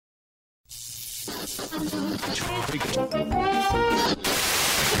Let's intercept the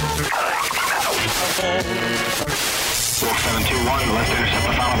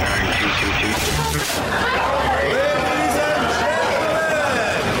final bearing 222. Ladies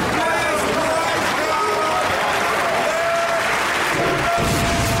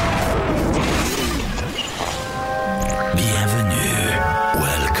and gentlemen, bienvenue.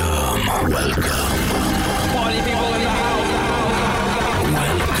 Welcome. Party people in the house.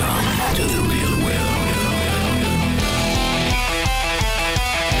 Welcome to the real world.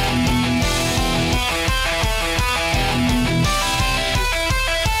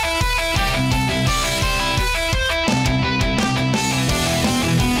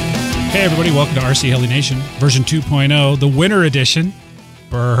 Hey everybody, welcome to RC Heli Nation, version 2.0, the winter edition.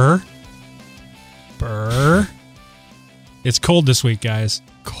 Brr. It's cold this week, guys.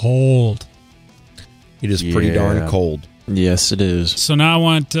 Cold. It is pretty darn cold. Yes, it is. So now I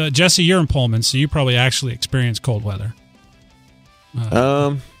want, Jesse, you're in Pullman, so you probably actually experience cold weather.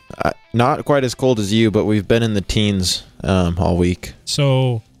 Not quite as cold as you, but we've been in the teens all week.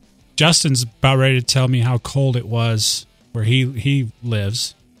 So Justin's about ready to tell me how cold it was where he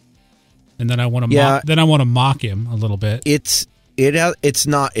lives. And then I want to mock him a little bit. It's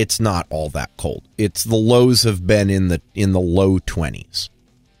not all that cold. It's the lows have been in the low 20s.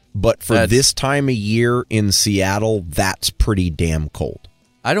 But for this time of year in Seattle, that's pretty damn cold.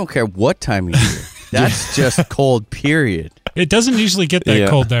 I don't care what time of year. That's just cold, period. It doesn't usually get that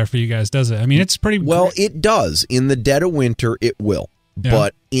cold there for you guys, does it? I mean, it's pretty... Well, it does. In the dead of winter, it will. Yeah.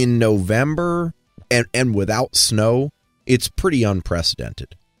 But in November and without snow, it's pretty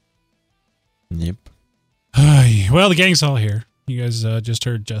unprecedented. Yep. Well, the gang's all here. You guys just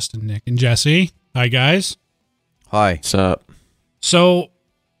heard Justin, Nick, and Jesse. Hi, guys. Hi. What's up? So,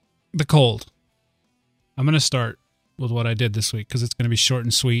 the cold. I'm going to start with what I did this week because it's going to be short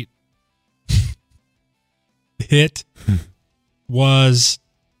and sweet. It was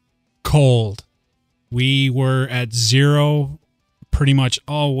cold. We were at 0 pretty much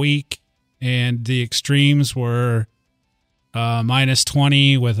all week, and the extremes were minus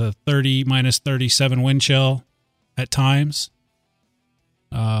 20 with a minus 37 wind chill at times.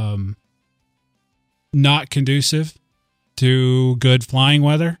 Not conducive to good flying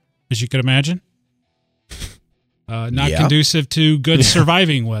weather, as you could imagine. Not conducive to good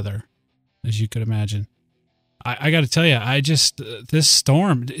surviving weather, as you could imagine. I got to tell you, this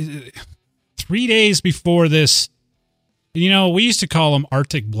storm, 3 days before this, we used to call them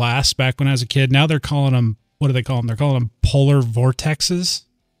Arctic blasts back when I was a kid. Now they're calling them, what do they call them? They're calling them polar vortexes.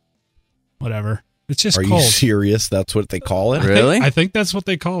 Whatever. It's just cold. Are you serious? That's what they call it? Really? I think that's what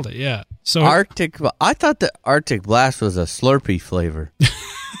they called it, yeah. So Arctic. I thought the Arctic blast was a Slurpee flavor.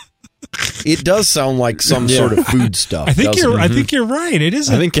 It does sound like some sort of food stuff. I think you're right. It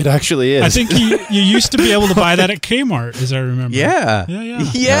is. I think it actually is. I think you used to be able to buy that at Kmart, as I remember. Yeah.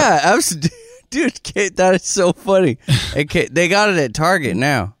 Dude, that is so funny. They got it at Target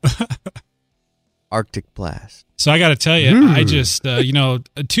now. Arctic blast. So I got to tell you, I just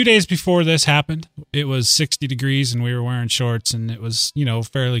 2 days before this happened, it was 60 degrees and we were wearing shorts and it was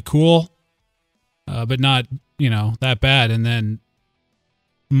fairly cool, but not that bad. And then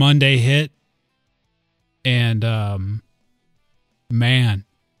Monday hit, and man,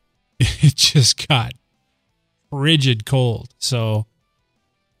 it just got frigid cold. So,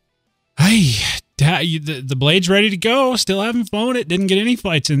 the Blade's ready to go. Still haven't flown it. Didn't get any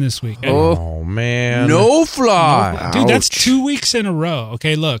flights in this week. Oh man, no fly, dude. That's 2 weeks in a row.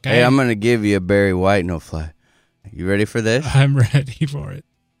 Okay, look. Hey, I'm gonna give you a Barry White no fly. You ready for this? I'm ready for it.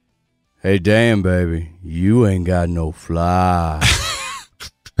 Hey, damn, baby, you ain't got no fly.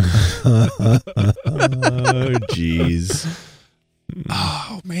 Oh, jeez.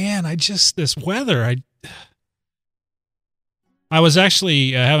 Oh man, this weather. I was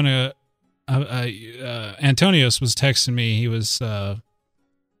actually having Antonios was texting me. He was I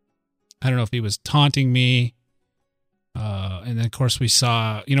don't know if he was taunting me, and then of course we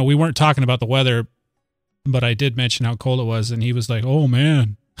saw. We weren't talking about the weather, but I did mention how cold it was, and he was like, "Oh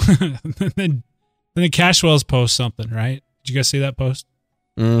man." and then Cashwell's post something, right? Did you guys see that post?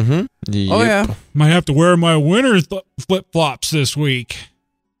 Mm-hmm. Yep. Oh yeah. Might have to wear my winter flip-flops this week.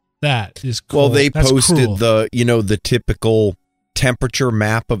 That is cool. Well, they That's posted cruel. the typical temperature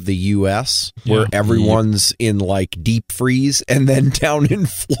map of the U.S. where everyone's in like deep freeze, and then down in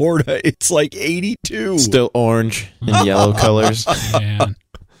Florida it's like 82. Still orange and yellow colors. Man.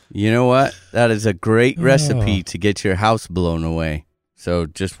 You know what? That is a great recipe to get your house blown away. So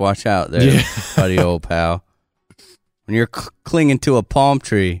just watch out there, buddy, old pal. When you're clinging to a palm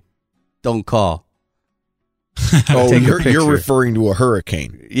tree, don't call. Oh, you're referring to a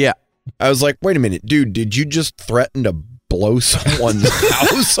hurricane. Yeah. I was like, wait a minute, dude, did you just threaten to blow someone's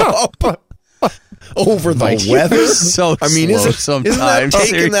house up over the weather? So I mean, isn't that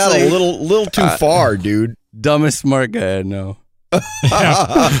taking that a little too far, dude? Dumbest smart guy I know.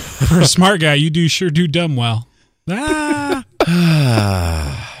 Yeah. For a smart guy, you sure do dumb well. Ah.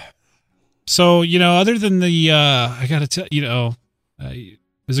 So, other than the, I got to tell it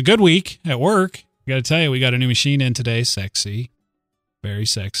was a good week at work. I got to tell you, we got a new machine in today. Sexy. Very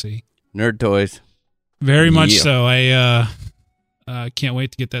sexy. Nerd toys. Very much so. I can't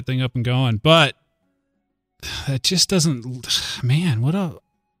wait to get that thing up and going. But it just doesn't, man,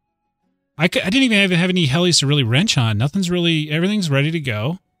 I didn't even have any helis to really wrench on. Everything's ready to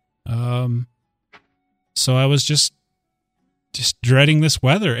go. So I was just dreading this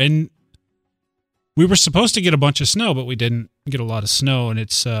weather. And we were supposed to get a bunch of snow, but we didn't get a lot of snow. And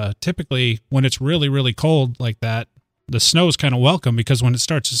it's typically when it's really, really cold like that, the snow is kind of welcome because when it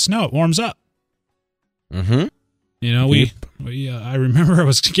starts to snow, it warms up. Mm-hmm. I remember I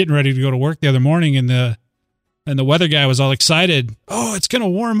was getting ready to go to work the other morning and the weather guy was all excited. Oh, it's going to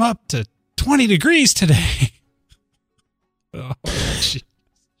warm up to 20 degrees today. Oh,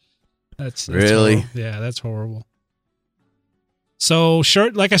 that's really? Horrible. Yeah, that's horrible. So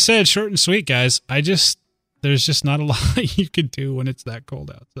like I said, short and sweet, guys. There's just not a lot you can do when it's that cold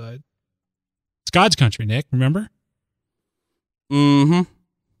outside. It's God's country, Nick, remember? Mm-hmm.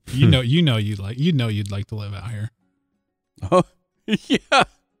 You'd like to live out here. Oh, yeah.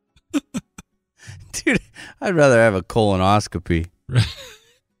 Dude, I'd rather have a colonoscopy.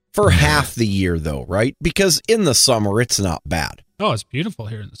 For half the year, though, right? Because in the summer, it's not bad. Oh, it's beautiful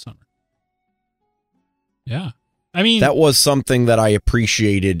here in the summer. Yeah. I mean, that was something that I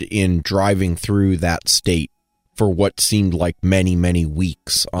appreciated in driving through that state for what seemed like many, many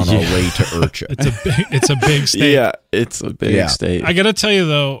weeks on our way to Urcha. It's a big state. Yeah, it's a big state. I got to tell you,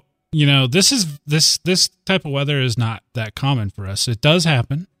 though, this type of weather is not that common for us. It does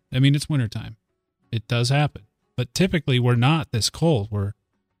happen. I mean, it's wintertime. It does happen. But typically, we're not this cold. We're,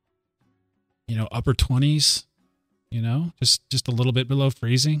 upper 20s, just a little bit below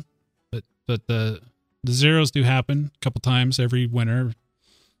freezing. But the zeros do happen a couple times every winter.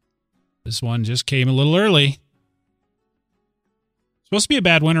 This one just came a little early. Supposed to be a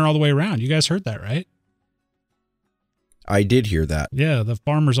bad winter all the way around. You guys heard that, right? I did hear that. Yeah, the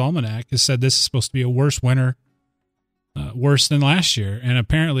Farmer's Almanac has said this is supposed to be a worse winter, worse than last year. And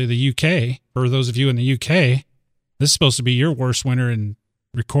apparently the UK, for those of you in the UK, this is supposed to be your worst winter in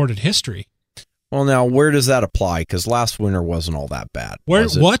recorded history. Well, now, where does that apply? Because last winter wasn't all that bad.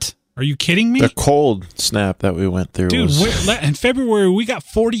 What? Are you kidding me? The cold snap that we went through. Dude, in February, we got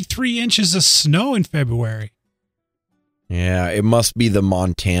 43 inches of snow in February. Yeah, it must be the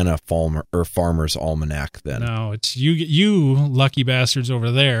Montana Farmer's Almanac then. No, it's you lucky bastards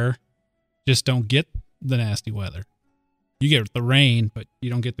over there just don't get the nasty weather. You get the rain, but you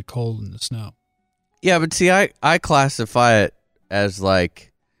don't get the cold and the snow. Yeah, but see, I classify it as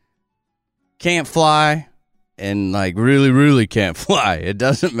like can't fly and like really, really can't fly. It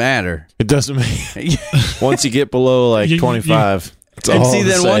doesn't matter. It doesn't matter. Once you get below like 25, it's all see, the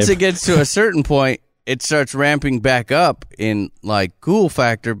then same. once it gets to a certain point, it starts ramping back up in like cool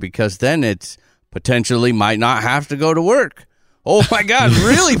factor because then it's potentially might not have to go to work. Oh my God,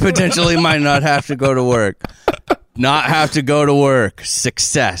 really potentially might not have to go to work. Not have to go to work.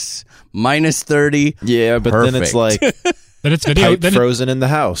 Success. Minus 30. Yeah, but Perfect. then it's like then it's video. pipe frozen in the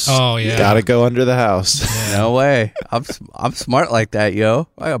house. Oh, yeah. Gotta go under the house. Yeah. No way. I'm smart like that, yo.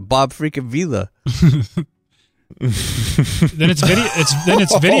 I got Bob freaking Vila. Then it's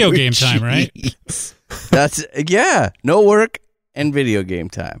video game time, right? That's no work and video game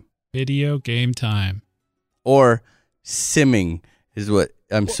time. Video game time. Or simming is what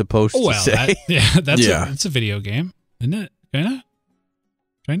I'm supposed to say. That's a video game, isn't it?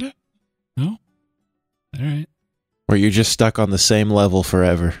 Kinda? No? All right. Where you're just stuck on the same level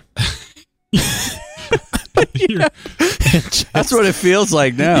forever. That's what it feels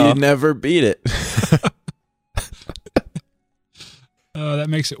like now. You never beat it. That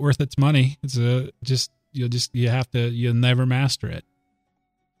makes it worth its money. It's you'll never master it.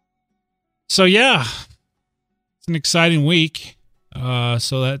 So yeah, it's an exciting week.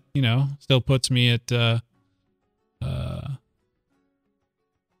 So that, still puts me at,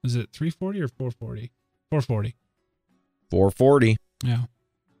 is it 340 or 440? 440. 440. Yeah.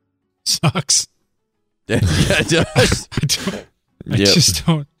 Sucks. It does. I just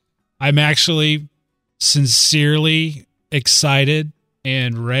don't. I'm actually sincerely excited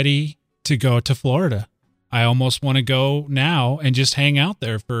and ready to go to Florida. I almost want to go now and just hang out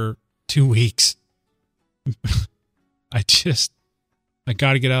there for 2 weeks. I I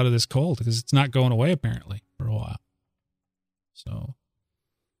got to get out of this cold because it's not going away apparently for a while. So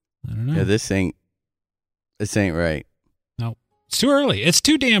I don't know. Yeah, this ain't right. No, it's too early. It's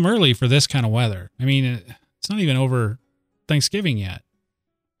too damn early for this kind of weather. I mean, it's not even over Thanksgiving yet.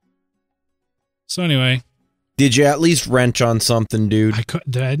 So anyway, Did you at least wrench on something, dude? I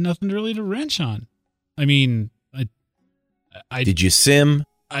had nothing really to wrench on. I mean, I Did you sim?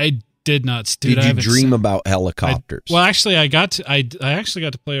 I did not. Dude, Did I you haven't dream sim- about helicopters? Well, actually, I actually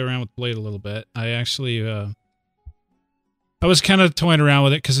got to play around with Blade a little bit. I actually, I was kind of toying around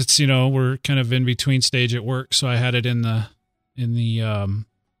with it because it's, we're kind of in between stage at work, so I had it in the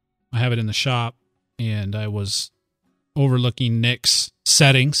I have it in the shop, and I was overlooking Nick's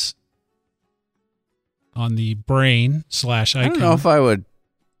settings on the brain / icon. I don't know if I would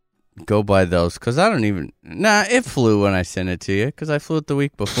go by those because I don't even. Nah, it flew when I sent it to you because I flew it the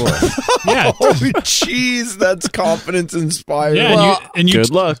week before. Yeah. Oh, jeez, that's confidence inspiring. Yeah, Well, and you good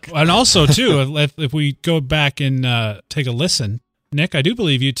luck. And also, too, if we go back and take a listen, Nick, I do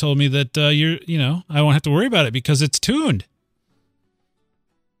believe you told me that I won't have to worry about it because it's tuned.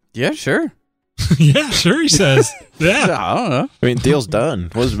 Yeah, sure. Yeah, sure, he says. Yeah. I don't know. I mean, deal's done.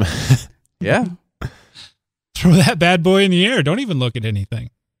 Yeah. Throw that bad boy in the air. Don't even look at anything.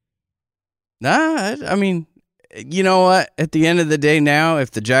 Nah, I mean, you know what? At the end of the day now, if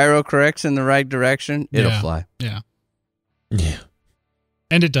the gyro corrects in the right direction, it'll Yeah. fly. Yeah. Yeah.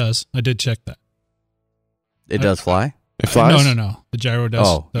 And it does. I did check that. It does fly? It flies? No. The gyro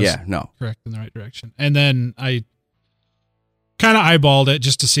does yeah, no. correct in the right direction. And then I kind of eyeballed it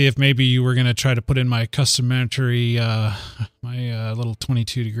just to see if maybe you were going to try to put in my customary, my little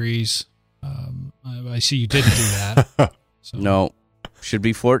 22 degrees. I see you didn't do that. So, No. Should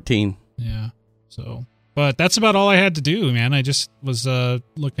be 14. Yeah. So, but that's about all I had to do, man. I just was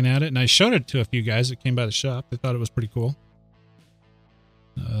looking at it, and I showed it to a few guys that came by the shop. They thought it was pretty cool.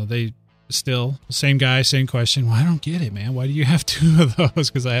 They still, same guy, same question. Well, I don't get it, man. Why do you have two of those?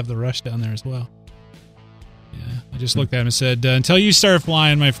 Because I have the Rush down there as well. Yeah. I just looked at him and said, until you start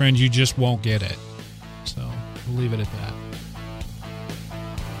flying, my friend, you just won't get it. So we'll leave it at that.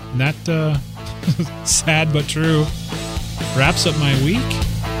 And that, sad but true, wraps up my week.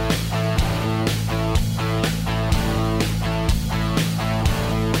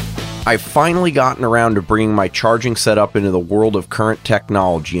 I've finally gotten around to bringing my charging setup into the world of current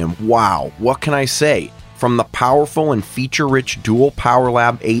technology, and wow, what can I say? From the powerful and feature-rich dual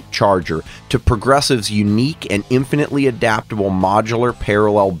PowerLab 8 charger to Progressive's unique and infinitely adaptable modular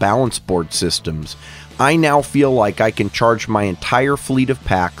parallel balance board systems, I now feel like I can charge my entire fleet of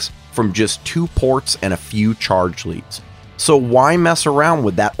packs from just 2 ports and a few charge leads. So why mess around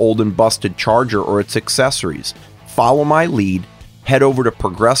with that old and busted charger or its accessories? Follow my lead, head over to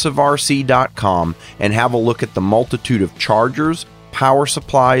ProgressiveRC.com and have a look at the multitude of chargers, power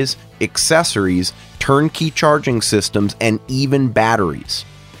supplies, accessories, turnkey charging systems, and even batteries.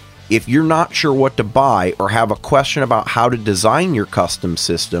 If you're not sure what to buy or have a question about how to design your custom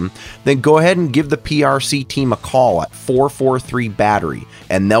system, then go ahead and give the PRC team a call at 443-BATTERY,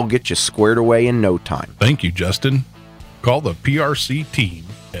 and they'll get you squared away in no time. Thank you, Justin. Call the PRC team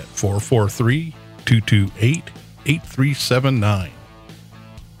at 443-228-8379.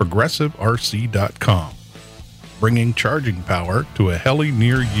 ProgressiveRC.com. Bringing charging power to a heli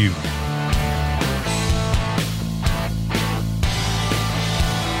near you.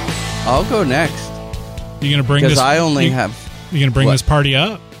 I'll go next. You gonna bring Because this? I only you, have You gonna bring What? this party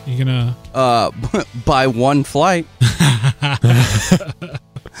up? You gonna? buy one flight.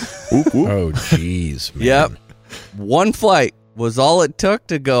 Oh, jeez, man. Yep. One flight was all it took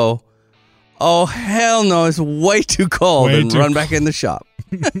to go, oh, hell no, it's way too cold, Way and too run back in the shop.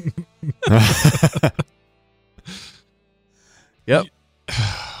 Yep. It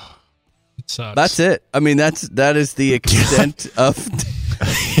sucks. That's it. I mean, that is the extent of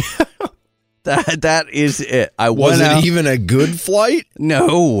that is it. I Was went it out. even a good flight?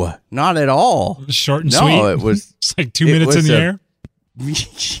 No, not at all. It was short and No, sweet. it was- It's like 2 it minutes in was the a- air.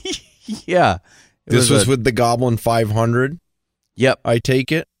 Yeah. It This was a- with the Goblin 500, Yep. I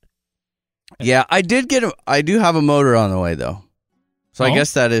take it. Yeah, I do have a motor on the way though. So I Oh.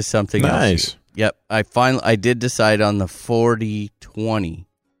 guess that is something Nice. else. Yep. I did decide on the 4020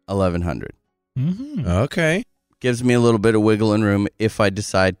 1100. Mm-hmm. Okay. Gives me a little bit of wiggling room if I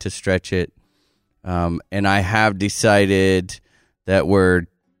decide to stretch it. And I have decided that we're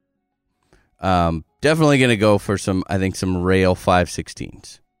definitely going to go for some rail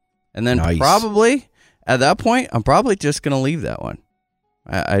 516s. And then Nice. probably at that point, I'm probably just going to leave that one.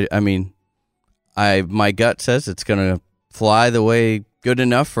 I mean, my gut says it's going to fly the way good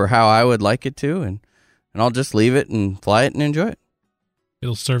enough for how I would like it to, and I'll just leave it and fly it and enjoy it.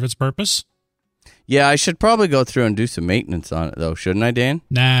 It'll serve its purpose. Yeah, I should probably go through and do some maintenance on it, though, shouldn't I, Dan?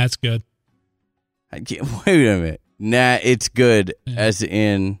 Nah, it's good. Wait a minute. Nah, it's good, as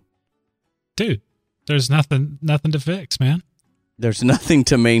in... Dude, there's nothing to fix, man. There's nothing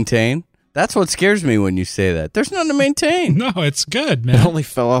to maintain? That's what scares me when you say that. There's nothing to maintain. No, it's good, It man. only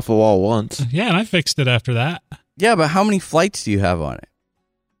fell off a wall once. Yeah, and I fixed it after that. Yeah, but how many flights do you have on it?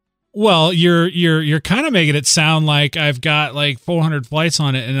 Well, you're kind of making it sound like I've got like 400 flights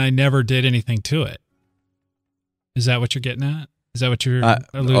on it and I never did anything to it. Is that what you're getting at? Is that what you're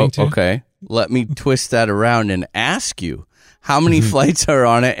alluding to? Okay. Let me twist that around and ask you, how many flights are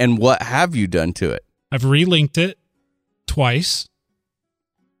on it and what have you done to it? I've relinked it twice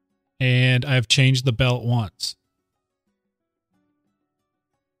and I've changed the belt once.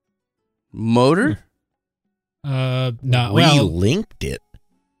 Motor? No. Well, Relinked it.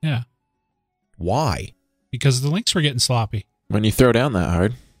 yeah, Why? because the links were getting sloppy. When you throw down that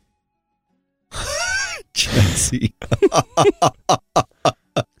hard. Jesse.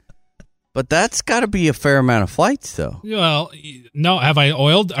 But that's got to be a fair amount of flights, though. Well, no. Have I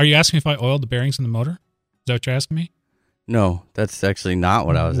oiled? Are you asking me if I oiled the bearings in the motor? Is that what you're asking me? No, that's actually not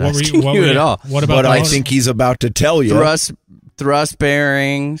what I was What were you- asking what you were at you- all. What about But the I motor? think he's about to tell you. Thrust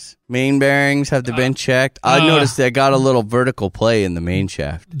bearings, main bearings have they been checked? I noticed they got a little vertical play in the main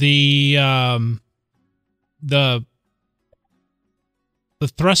shaft. the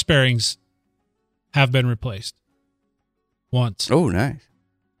thrust bearings have been replaced once. Oh, nice.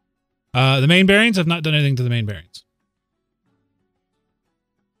 The main bearings, I've not done anything to the main bearings.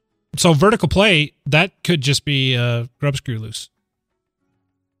 So vertical play, that could just be a grub screw loose.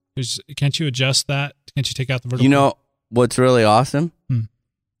 Can't you adjust that? Can't you take out the vertical? You know what's really awesome? Hmm.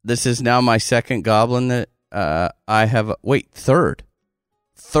 This is now my second Goblin that I have. Wait, third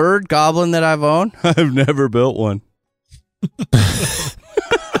Goblin that I've owned. I've never built one.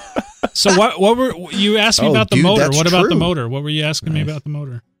 So what were you asked me Oh, about the dude, motor? that's What about the true. motor? What were you asking me about the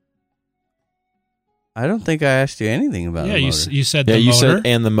motor? I don't think I asked you anything about Yeah, the you motor. you said Yeah, the you motor. said,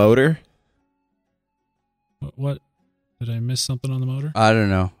 and the motor. What did I miss something on the motor? I don't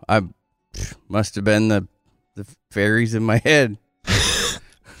know. I must have been the fairies in my head.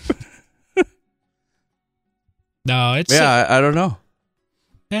 No, it's Yeah, I don't know.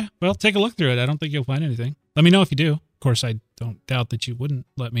 yeah. Well, take a look through it. I don't think you'll find anything. Let me know if you do. Of course, I don't doubt that you wouldn't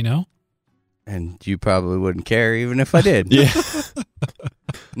let me know. And you probably wouldn't care even if I did. Yeah.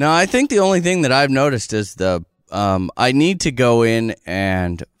 No, I think the only thing that I've noticed is I need to go in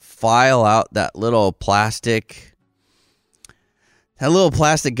and file out that little plastic,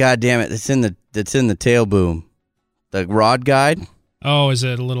 goddammit, that's in the tail boom, the rod guide. Oh, is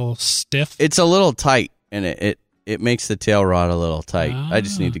it a little stiff? It's a little tight, and it makes the tail rod a little tight. I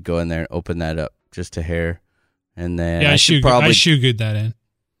just Ah. need to go in there and open that up just a hair, and then Yeah, I should shoe good that in.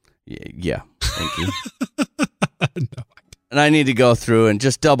 Yeah, thank you. No. And I need to go through and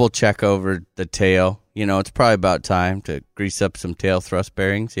just double check over the tail. You know, it's probably about time to grease up some tail thrust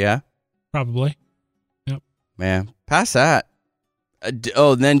bearings. Yeah, Probably. man, past that.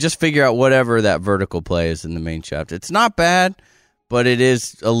 Then just figure out whatever that vertical play is in the main shaft. It's not bad, but it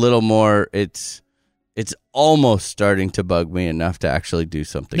is a little more. It's almost starting to bug me enough to actually do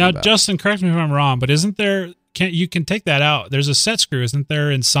something. Now, about Justin, correct me if I'm wrong, but isn't there? You can take that out. There's a set screw, isn't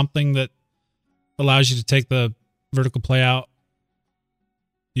there, in something that allows you to take the vertical play out?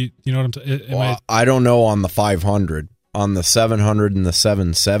 You know what I'm saying? Well, I don't know on the 500. On the 700 and the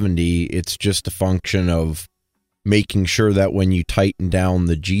 770, it's just a function of making sure that when you tighten down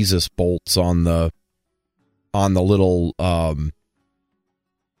the Jesus bolts on the little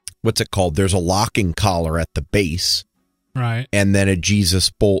what's it called? There's a locking collar at the base, Right. and then a Jesus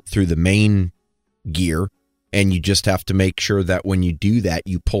bolt through the main gear, and you just have to make sure that when you do that,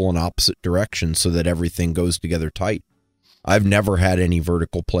 you pull in opposite directions so that everything goes together tight. I've never had any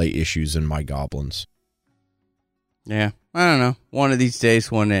vertical play issues in my Goblins. Yeah, I don't know. One of these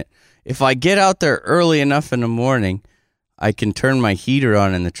days, if I get out there early enough in the morning, I can turn my heater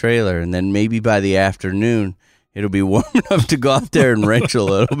on in the trailer, and then maybe by the afternoon, it'll be warm enough to go out there and wrench a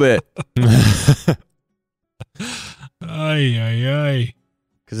little bit. Ay, ay, ay.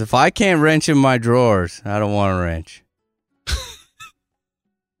 Because if I can't wrench in my drawers, I don't want to wrench.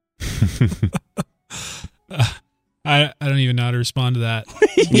 I don't even know how to respond to that.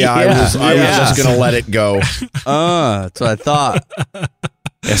 Yeah, I was just going to let it go. That's what I thought.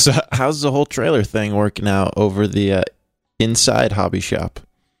 Yeah, so how's the whole trailer thing working out over the inside hobby shop?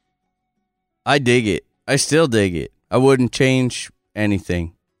 I dig it. I still dig it. I wouldn't change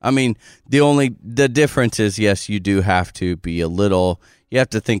anything. I mean, the difference is, yes, you do have to be you have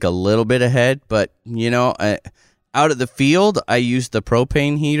to think a little bit ahead, but, you know, out at the field, I use the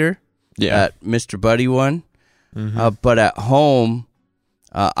propane heater. That Mr. Buddy one. But at home,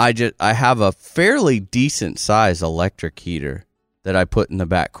 I have a fairly decent size electric heater that I put in the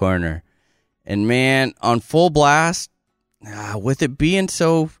back corner. And man, on full blast, with it being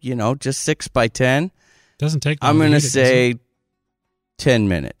so, just 6x10, doesn't take. I'm going to say 10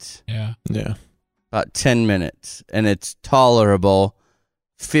 minutes. Yeah. About 10 minutes, and it's tolerable.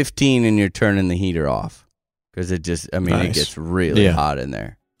 15 and you're turning the heater off because it gets really hot in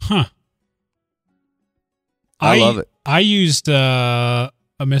there. Huh. I love it. I used a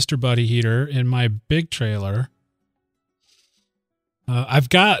Mr. Buddy heater in my big trailer. I've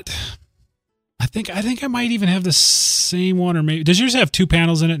got, I think I might even have the same one, or maybe, does yours have 2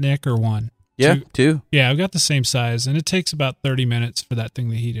 panels in it, Nick, or 1? Yeah, 2. Yeah, I've got the same size, and it takes about 30 minutes for that thing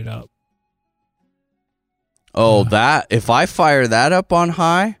to heat it up. Oh, if I fire that up on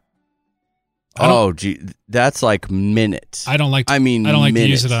high, that's like minutes. I don't like to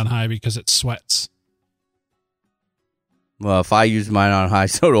use it on high because it sweats. Well, if I use mine on high,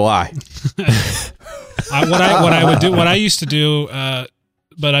 so do I. What I used to do,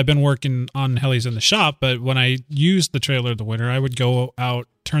 but I've been working on helis in the shop, but when I used the trailer in the winter, I would go out,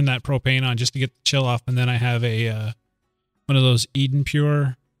 turn that propane on just to get the chill off, and then I have one of those Eden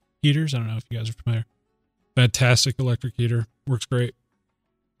Pure heaters. I don't know if you guys are familiar. Fantastic electric heater. Works great.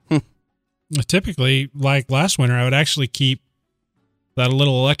 Typically, like last winter, I would actually keep that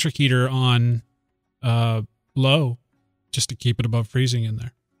little electric heater on low just to keep it above freezing in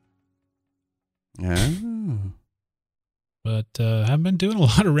there. Oh. But I've been doing a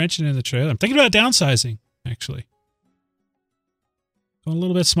lot of wrenching in the trailer. I'm thinking about downsizing, actually. Going a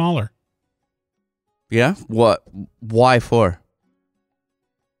little bit smaller. Yeah? What? Why for?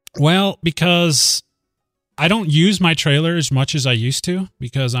 Well, because I don't use my trailer as much as I used to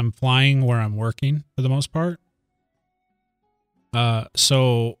because I'm flying where I'm working for the most part.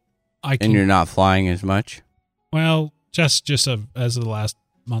 So I can. And you're not flying as much? Well, just as of the last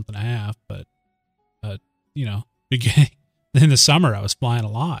month and a half, but beginning in the summer I was flying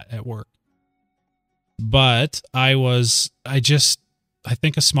a lot at work. But I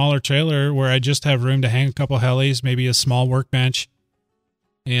think a smaller trailer where I just have room to hang a couple helis, maybe a small workbench,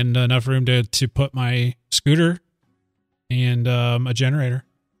 and enough room to put my scooter and a generator.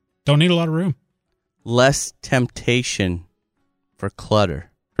 Don't need a lot of room. Less temptation for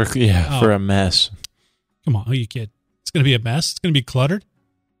clutter. For a mess. Come on, who you kid? It's going to be a mess. It's going to be cluttered.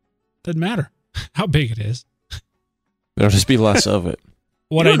 Doesn't matter how big it is. There'll just be less of it.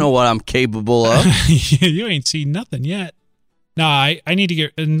 You don't know what I'm capable of. You ain't seen nothing yet. No, I need to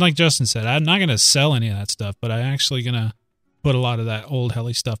get, and like Justin said, I'm not going to sell any of that stuff, but I'm actually going to put a lot of that old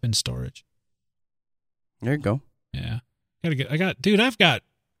heli stuff in storage. There you go. Yeah. I've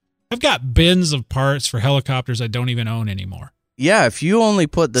got bins of parts for helicopters I don't even own anymore. Yeah, if you only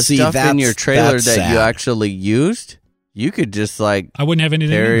put the stuff in your trailer that you actually used, you could just I wouldn't have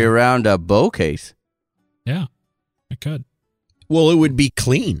anything carry around a bow case. Yeah, I could. Well, it would be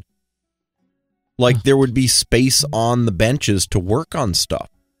clean. There would be space on the benches to work on stuff.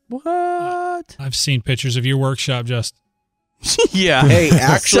 What? I've seen pictures of your workshop, just. Yeah. Hey,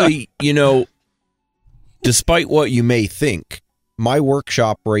 actually, despite what you may think, my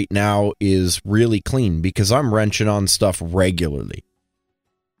workshop right now is really clean because I'm wrenching on stuff regularly.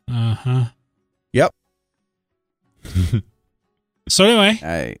 Uh-huh. Yep. So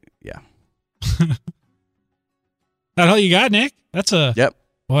anyway. Yeah. That all you got, Nick? Yep.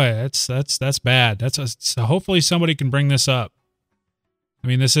 Boy, that's bad. So hopefully somebody can bring this up. I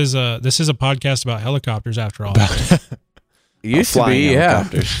mean, this is a podcast about helicopters after all. It used to be, yeah.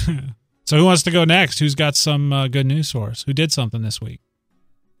 So who wants to go next? Who's got some good news for us? Who did something this week?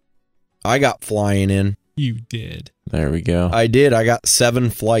 I got flying in. You did. There we go. I did. I got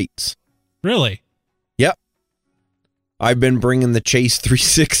 7 flights. Really? Yep. I've been bringing the Chase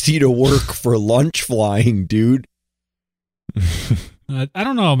 360 to work for lunch flying, dude. I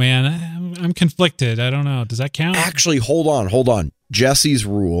don't know, man. I'm conflicted. I don't know. Does that count? Actually, hold on. Jesse's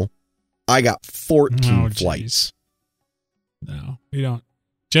rule. I got 14 flights. No, we don't.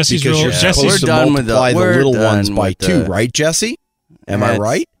 Jesse's because rule. You're supposed to multiply the little ones by 2, right, Jesse? Am I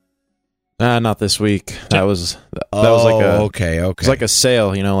right? Not this week. That was like a okay. It was like a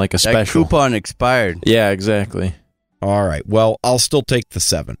sale, like a special. That coupon expired. Yeah, exactly. All right. Well, I'll still take the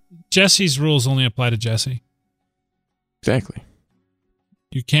 7. Jesse's rules only apply to Jesse. Exactly.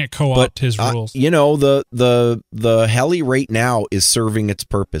 You can't co-opt his rules. The heli right now is serving its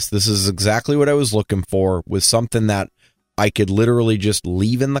purpose. This is exactly what I was looking for, with something that I could literally just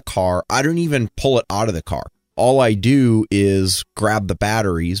leave in the car. I don't even pull it out of the car. All I do is grab the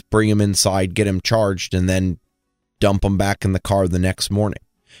batteries, bring them inside, get them charged, and then dump them back in the car the next morning.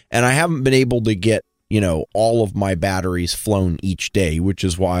 And I haven't been able to get, all of my batteries flown each day, which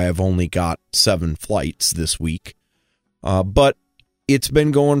is why I've only got 7 flights this week. But it's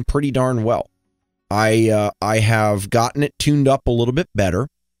been going pretty darn well. I have gotten it tuned up a little bit better.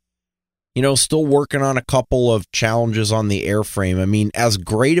 Still working on a couple of challenges on the airframe. I mean, as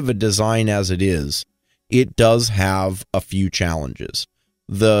great of a design as it is, it does have a few challenges.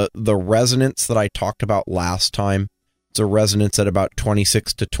 The resonance that I talked about last time, it's a resonance at about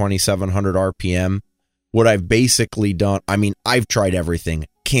 26 to 2700 RPM. What I've basically done, I mean, I've tried everything,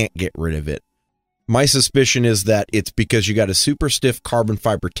 can't get rid of it. My suspicion is that it's because you got a super stiff carbon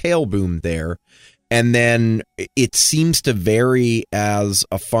fiber tail boom there, and then it seems to vary as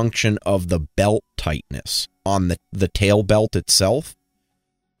a function of the belt tightness on the tail belt itself.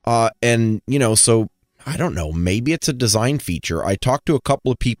 And, so I don't know, maybe it's a design feature. I talked to a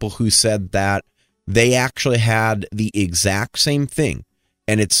couple of people who said that they actually had the exact same thing.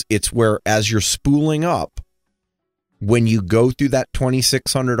 And it's where as you're spooling up, when you go through that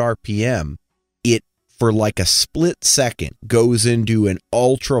 2600 RPM, it, for like a split second, goes into an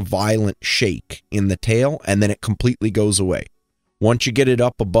ultra violent shake in the tail, and then it completely goes away. Once you get it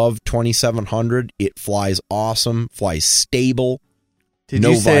up above 2700, it flies awesome, flies stable. Did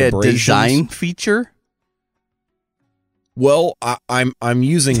you say a design feature? Well, I'm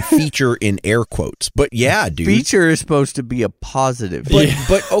using feature in air quotes, but yeah, dude. Feature is supposed to be a positive.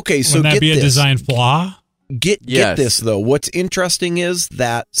 But okay, so wouldn't that be a design flaw? Get this, though. What's interesting is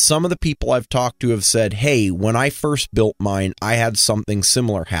that some of the people I've talked to have said, hey, when I first built mine, I had something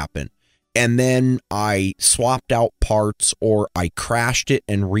similar happen. And then I swapped out parts or I crashed it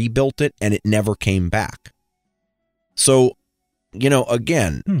and rebuilt it, and it never came back. So,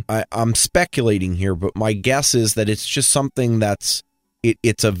 again, I'm speculating here, but my guess is that it's just something that's,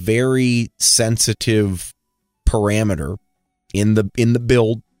 it's a very sensitive parameter in the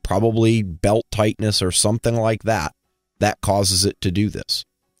build, probably belt tightness or something like that causes it to do this.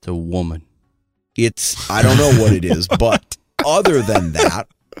 It's a woman. I don't know what it is, but other than that,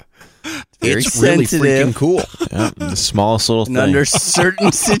 it's really freaking cool. Yeah, the smallest little thing. And under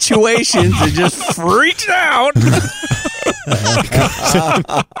certain situations, it just freaks out.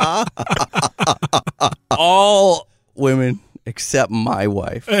 All women except my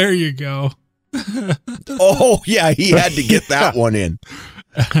wife. There you go. Oh, yeah, he had to get that one in.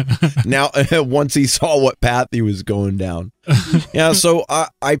 Now, once he saw what path he was going down. Yeah, so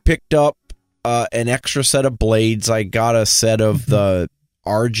I picked up an extra set of blades. I got a set of the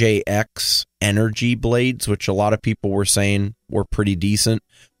RJX Energy blades, which a lot of people were saying were pretty decent.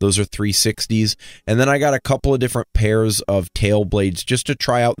 Those are 360s. And then I got a couple of different pairs of tail blades just to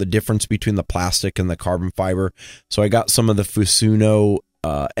try out the difference between the plastic and the carbon fiber. So I got some of the Fusuno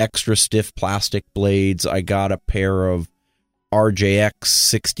extra stiff plastic blades. I got a pair of RJX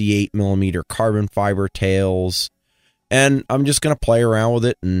 68 millimeter carbon fiber tails. And I'm just going to play around with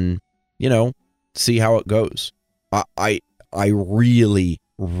it and, see how it goes. I really,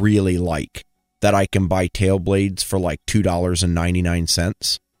 really like that I can buy tail blades for like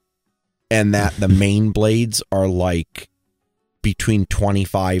 $2.99, and that the main blades are like between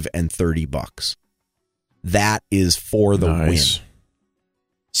 $25 and $30. That is for the win.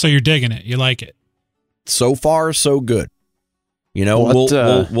 So you're digging it. You like it. So far, so good.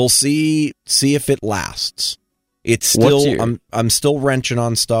 We'll see if it lasts. It's still I'm still wrenching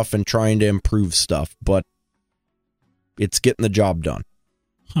on stuff and trying to improve stuff, but it's getting the job done.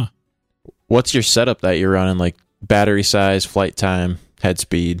 Huh. What's your setup that you're running, like battery size, flight time, head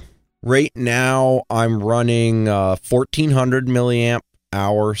speed? Right now, I'm running 1400 milliamp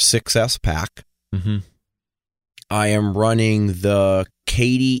hour 6S pack. Mm-hmm. I am running the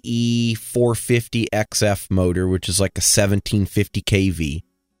KDE 450 XF motor, which is like a 1750 kV.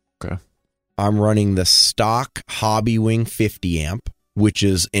 Okay. I'm running the stock Hobbywing 50 amp, which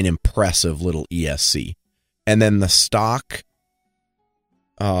is an impressive little ESC. And then the stock,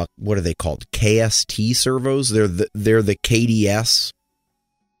 what are they called? KST servos. They're the KDS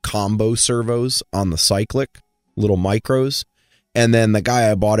combo servos on the Cyclic, little micros. And then the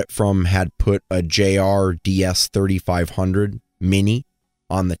guy I bought it from had put a JR DS 3500 mini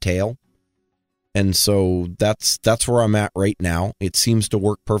on the tail. And so that's where I'm at right now. It seems to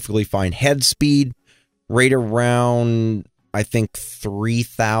work perfectly fine. Head speed right around, I think,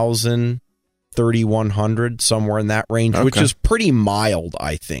 3,000, 3,100, somewhere in that range, which is pretty mild,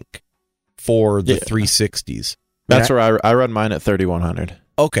 I think, for the 360s. That's where I run mine at 3,100.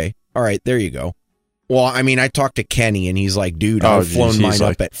 Okay. All right. There you go. Well, I mean, I talked to Kenny, and he's like, dude, I've flown mine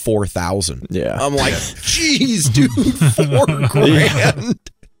up at 4,000. Yeah. I'm like, geez, dude, $4,000.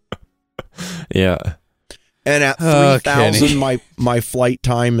 Yeah. And at 3,000, my flight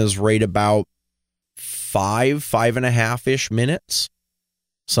time is right about 5.5-ish minutes.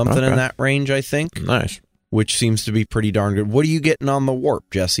 Something in that range, I think. Nice. Which seems to be pretty darn good. What are you getting on the warp,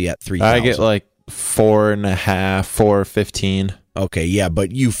 Jesse, at 3,000? I get like 4.5, 4:15. Okay, yeah,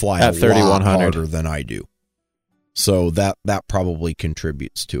 but you fly at a 3,100 lot harder than I do. So that probably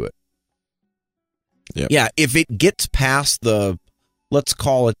contributes to it. Yep. Yeah, if it gets past the, let's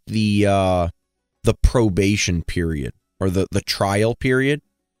call it the probation period or the trial period,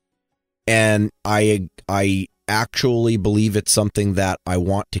 and I actually believe it's something that I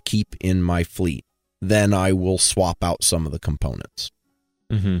want to keep in my fleet, then I will swap out some of the components.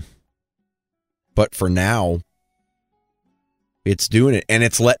 Mm-hmm. But for now, it's doing it, and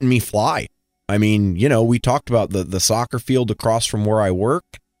it's letting me fly. I mean, we talked about the soccer field across from where I work.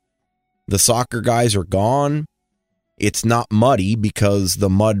 The soccer guys are gone. It's not muddy because the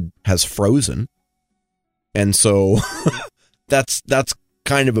mud has frozen. And so that's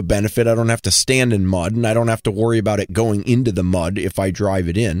kind of a benefit. I don't have to stand in mud, and I don't have to worry about it going into the mud if I drive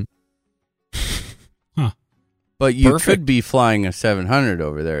it in. Huh. But you Perfect. could be flying a 700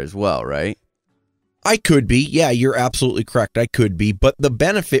 over there as well, right? I could be. Yeah, you're absolutely correct. I could be. But the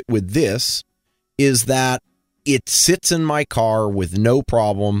benefit with this is that it sits in my car with no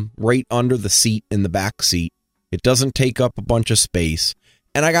problem right under the seat in the back seat. It doesn't take up a bunch of space.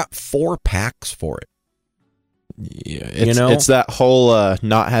 And I got 4 packs for it. Yeah, it's that whole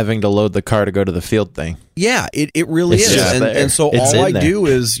not having to load the car to go to the field thing. Yeah, it really It's is. just there. And so It's all in I there. do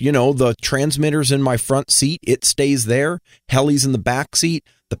is, the transmitter's in my front seat. It stays there. Heli's in the back seat.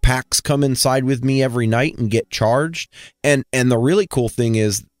 The packs come inside with me every night and get charged. And the really cool thing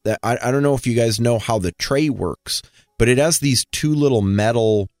is that I don't know if you guys know how the tray works, but it has these 2 little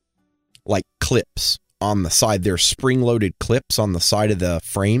metal like clips on the side. They're spring-loaded clips on the side of the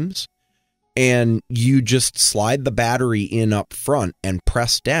frames. And you just slide the battery in up front and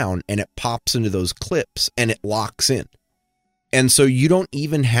press down, and it pops into those clips and it locks in. And so you don't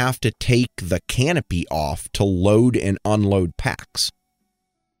even have to take the canopy off to load and unload packs.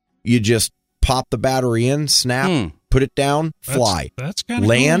 You just pop the battery in, snap, put it down, fly. That's kind of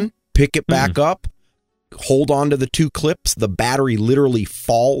land, cool. pick it back up, hold on to the 2 clips. The battery literally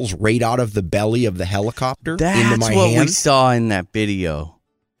falls right out of the belly of the helicopter into That's my what hand. we saw in that video.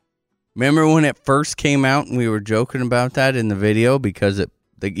 Remember when it first came out and we were joking about that in the video because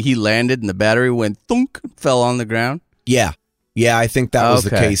he landed and the battery went thunk, fell on the ground? Yeah, I think that was the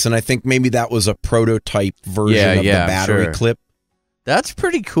case. And I think maybe that was a prototype version of the battery clip. That's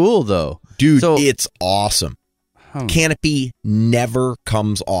pretty cool, though. Dude, it's awesome. Huh. Canopy never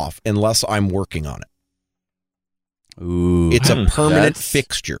comes off unless I'm working on it. Ooh, It's a permanent that's-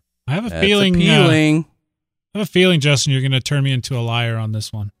 fixture. I have a That's feeling. appealing. I have a feeling, Justin, you're going to turn me into a liar on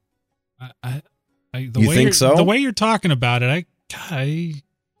this one. You think so? The way you're talking about it, I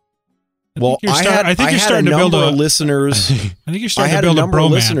Well, think you're I had starting a to build number a of listeners. I think you're I starting to had a build a number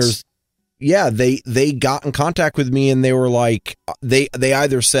of bromance. listeners. Yeah, they got in contact with me and they were like, they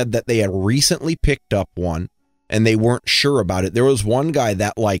either said that they had recently picked up one and they weren't sure about it. There was one guy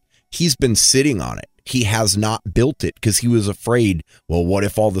that he's been sitting on it. He has not built it because he was afraid, well, what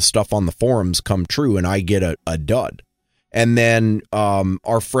if all the stuff on the forums come true and I get a dud? And then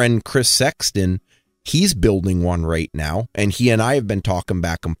our friend Chris Sexton, he's building one right now, and he and I have been talking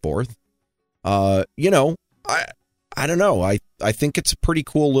back and forth. I don't know. I think it's a pretty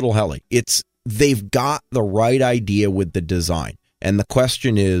cool little heli. They've got the right idea with the design. And the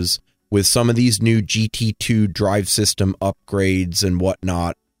question is, with some of these new GT2 drive system upgrades and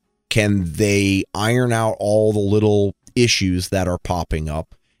whatnot, can they iron out all the little issues that are popping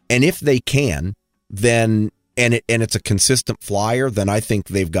up? And if they can, then and it's a consistent flyer, then I think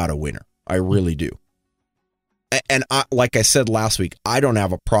they've got a winner. I really do. And like I said last week, I don't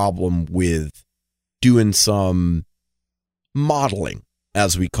have a problem with doing some modeling,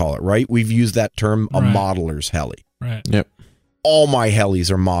 as we call it, right? We've used that term, a Right. modeler's heli. Right. Yep. All my helis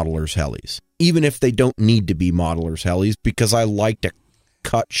are modeler's helis, even if they don't need to be modeler's helis, because I like to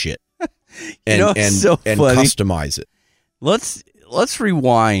cut shit and it's so and funny. customize it. Let's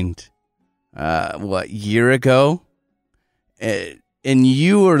rewind. Year ago, and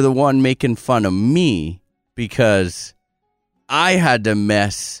you were the one making fun of me because I had to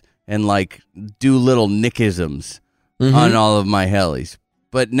mess and do little nickisms on all of my helis.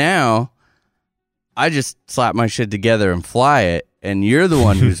 But now I just slap my shit together and fly it, and you're the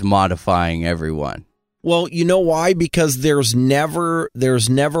one who's modifying everyone. Well, you know why? Because there's never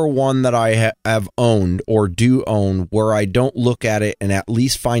one that I have owned or do own where I don't look at it and at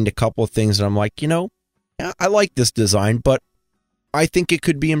least find a couple of things that I'm like, I like this design, but I think it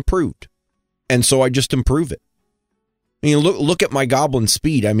could be improved. And so I just improve it. I mean, look at my Goblin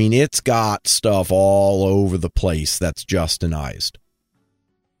Speed. I mean, it's got stuff all over the place that's Justinized.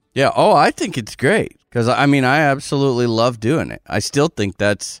 Yeah. Oh, I think it's great because I mean, I absolutely love doing it. I still think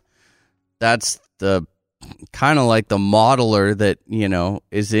that's the kind of like the modeler that, you know,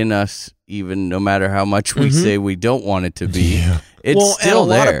 is in us, even no matter how much we say we don't want it to be. Yeah. It's still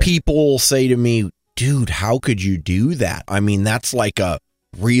and a there. lot of people say to me, dude, how could you do that? I mean, that's like a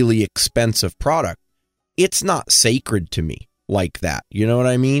really expensive product. It's not sacred to me like that. You know what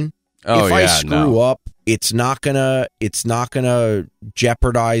I mean? Oh, if yeah, I screw no. up, it's not gonna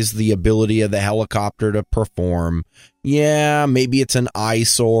jeopardize the ability of the helicopter to perform. Yeah, maybe it's an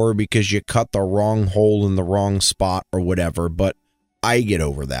eyesore because you cut the wrong hole in the wrong spot or whatever, but I get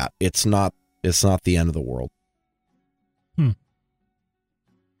over that. It's not the end of the world.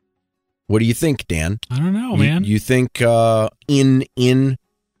 What do you think, Dan? I don't know, man. You think in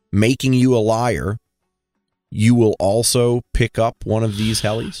making you a liar, you will also pick up one of these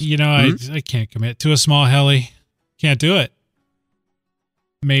helis? You know, I can't commit to a small heli. Can't do it.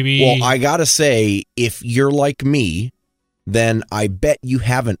 Maybe. Well, I gotta say, if you're like me, then I bet you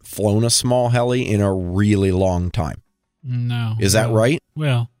haven't flown a small heli in a really long time. No. Is that right?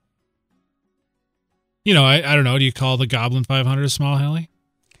 Well, you know, I don't know. Do you call the Goblin 500 a small heli?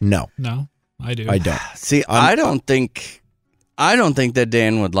 No, I do. I don't. See, I don't think that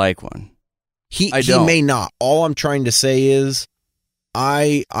Dan would like one. He don't. may not. All I'm trying to say is,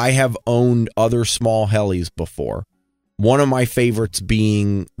 I have owned other small helis before. One of my favorites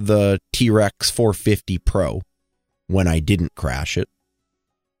being the T-Rex 450 Pro when I didn't crash it.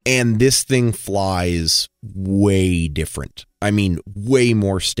 And this thing flies way different. I mean, way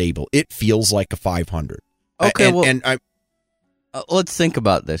more stable. It feels like a 500. Okay, Let's think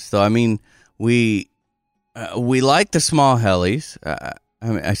about this, though. I mean, we like the small helis. I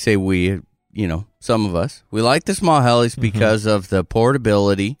mean, I say we, you know, some of us. We like the small helis because of the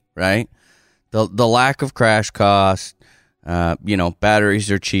portability, right? The lack of crash cost. You know, batteries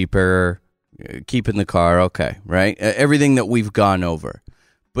are cheaper. Keeping the car okay, right? Everything that we've gone over.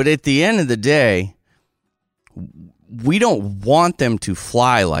 But at the end of the day, we don't want them to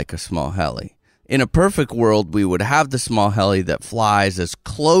fly like a small heli. In a perfect world, we would have the small heli that flies as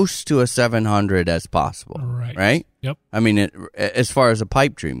close to a 700 as possible. Right? Yep. I mean, as far as a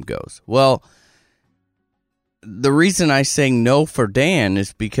pipe dream goes. Well, the reason I say no for Dan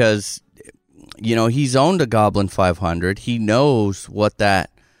is because, you know, he's owned a Goblin 500. He knows what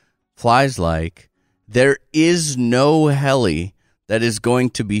that flies like. There is no heli that is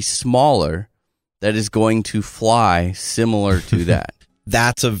going to be smaller that is going to fly similar to that.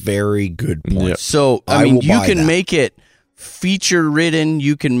 That's a very good point. Yep. So, I mean, you can make it feature-ridden.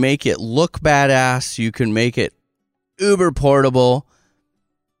 You can make it look badass. You can make it uber portable.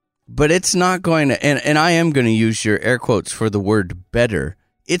 But it's not going to, and I am going to use your air quotes for the word better.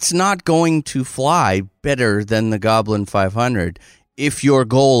 It's not going to fly better than the Goblin 500 if your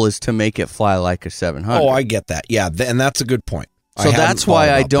goal is to make it fly like a 700. Oh, I get that. Yeah, and that's a good point. So that's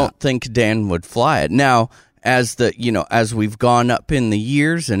why I don't think Dan would fly it. Now, as we've gone up in the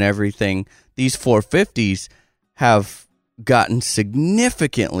years and everything, these 450s have gotten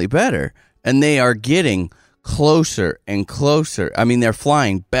significantly better, and they are getting closer and closer. I mean, they're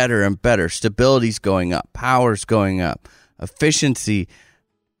flying better and better. Stability's going up, power's going up, efficiency.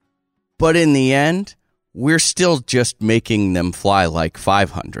 But in the end, we're still just making them fly like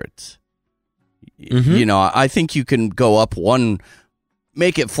 500s. You know, I think you can go up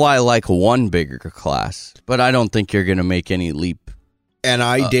make it fly like one bigger class, but I don't think you're going to make any leap. And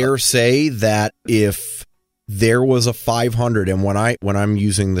I dare say that if there was a 500, and when I'm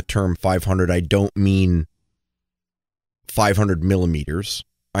using the term 500, I don't mean 500 millimeters.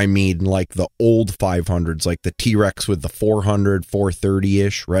 I mean like the old 500s, like the T-Rex with the 400,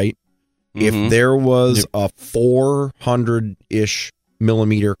 430-ish, right? If there was a 400-ish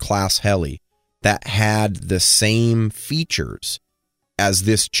millimeter class heli that had the same features as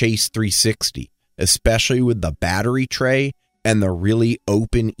this Chase 360, especially with the battery tray and the really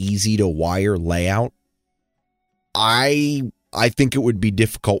open, easy to wire layout, I think it would be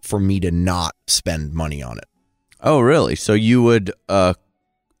difficult for me to not spend money on it. Oh, really? So you would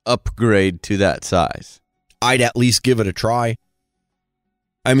upgrade to that size? I'd at least give it a try.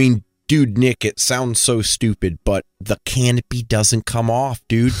 I mean, dude, Nick, it sounds so stupid, but the canopy doesn't come off,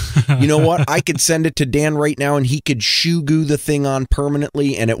 dude. You know what? I could send it to Dan right now, and he could shoe goo the thing on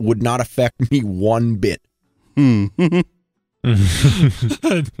permanently, and it would not affect me one bit. Nice.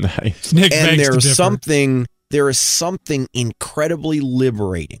 Nick And begs there is something incredibly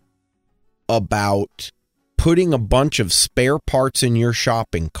liberating about putting a bunch of spare parts in your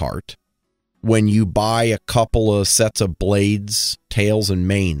shopping cart when you buy a couple of sets of blades, tails, and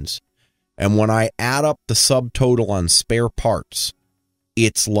mains. And when I add up the subtotal on spare parts,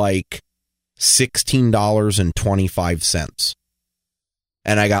 it's like $16.25.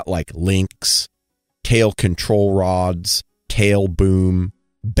 And I got like links, tail control rods, tail boom,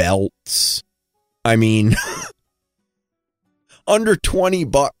 belts. I mean, under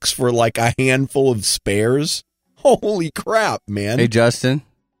 $20 for like a handful of spares. Holy crap, man. Hey, Justin,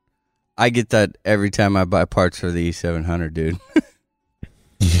 I get that every time I buy parts for the E700, dude.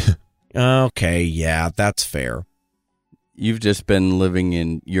 Okay, yeah, that's fair. You've just been living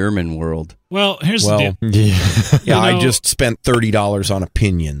in Yerman world. Well, here's the deal. Yeah, You know, I just spent $30 on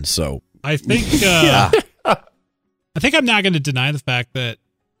opinions, so. I think I think I'm not going to deny the fact that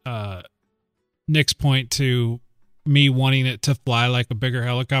Nick's point to me wanting it to fly like a bigger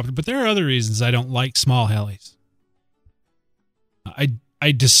helicopter, but there are other reasons I don't like small helis.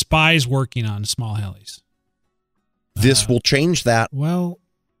 I despise working on small helis. This will change that. Well,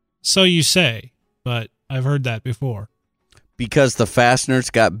 so you say, but I've heard that before. Because the fasteners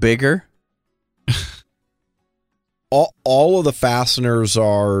got bigger? All of the fasteners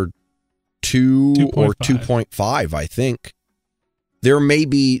are 2 or 2.5. 2.5, I think. There may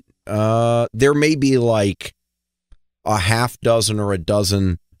be like a half dozen or a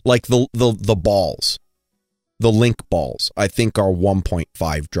dozen, like the balls, the link balls, I think are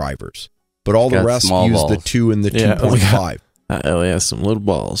 1.5 drivers, but all the Got rest small use balls. the 2 and the Yeah, 2.5. Ellie has some little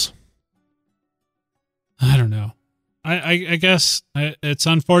balls. I don't know. I guess it's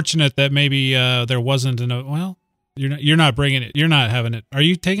unfortunate that maybe there wasn't well, you're not bringing it. You're not having it. Are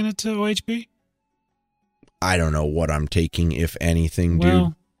you taking it to OHP? I don't know what I'm taking, if anything, Well,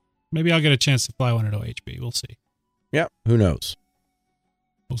 dude. maybe I'll get a chance to fly one at OHP. We'll see. Yeah, who knows?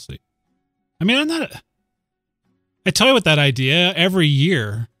 We'll see. I mean, I toy with that idea every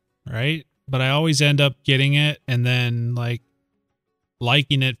year, right? But I always end up getting it and then like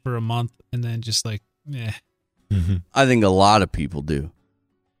liking it for a month and then just like, eh. I think a lot of people do. Do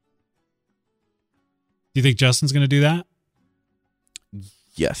you think Justin's going to do that?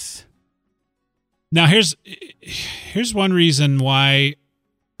 Yes. Now, here's one reason why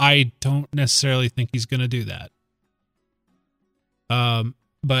I don't necessarily think he's going to do that.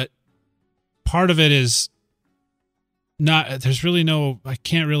 But part of it is not, there's really no, I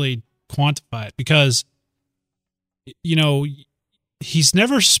can't really quantify it because, you know, he's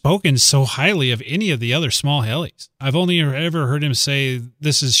never spoken so highly of any of the other small helis. I've only ever heard him say,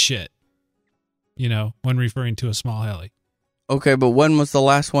 this is shit, you know, when referring to a small heli. Okay, but when was the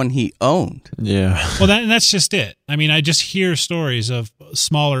last one he owned? Yeah. Well, that's just it. I mean, I just hear stories of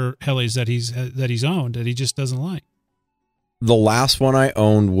smaller helis that he's owned that he just doesn't like. The last one I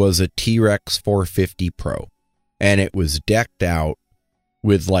owned was a T-Rex 450 Pro, and it was decked out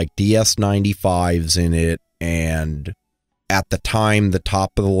with like DS95s in it, and at the time the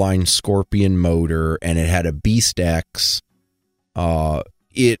top of the line Scorpion motor, and it had a Beast X.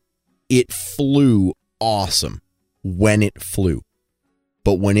 It flew awesome when it flew,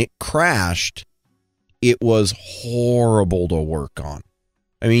 but when it crashed, it was horrible to work on.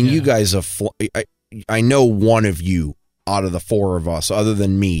 I mean, you guys have I know one of you out of the four of us, other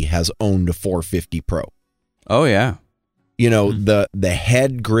than me, has owned a 450 Pro. Oh, yeah. You know, the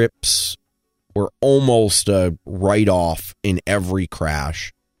head grips were almost a write-off in every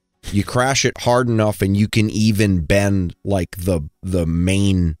crash. You crash it hard enough and you can even bend like the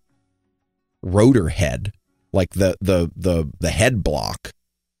main rotor head, like the head block.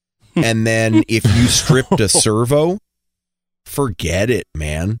 And then if you stripped a servo, forget it,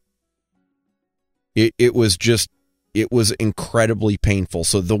 man. It was incredibly painful.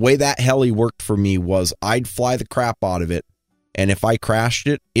 So the way that heli worked for me was I'd fly the crap out of it, and if I crashed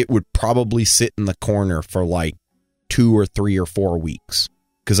it, it would probably sit in the corner for like 2 or 3 or 4 weeks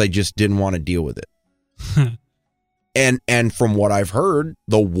because I just didn't want to deal with it. And from what I've heard,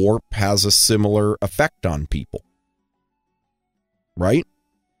 the warp has a similar effect on people. Right?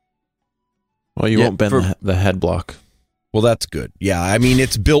 Well, you won't bend the head block. Well, that's good. Yeah, I mean,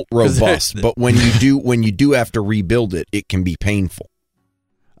 it's built robust, but when you do have to rebuild it, it can be painful.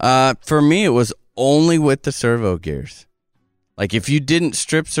 For me, it was only with the servo gears. Like, if you didn't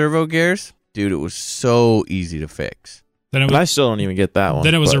strip servo gears, dude, it was so easy to fix. But I still don't even get that one.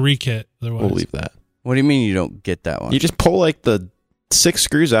 Then it was a rekit. We'll leave that. What do you mean you don't get that one? You just pull like the 6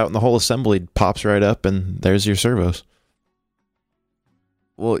 screws out and the whole assembly pops right up and there's your servos.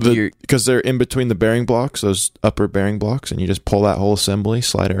 Well, because they're in between the bearing blocks, those upper bearing blocks, and you just pull that whole assembly,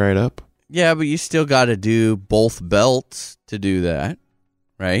 slide it right up. Yeah, but you still got to do both belts to do that,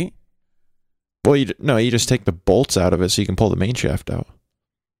 right? Well, you just take the bolts out of it so you can pull the main shaft out.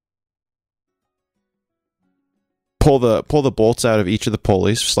 pull the bolts out of each of the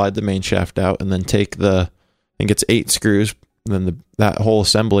pulleys, slide the main shaft out, and then take I think it's 8 screws. And then that whole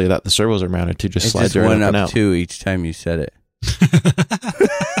assembly that the servos are mounted to just slides right up and out. 2 each time you said it.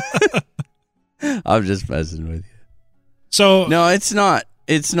 I'm just messing with you. So no, it's not.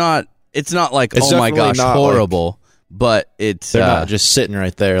 It's not like, It's oh my definitely gosh, not horrible. But it's they're not just sitting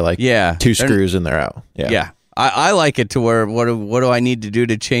right there like 2 screws and they're out. Yeah. I like it to where what do I need to do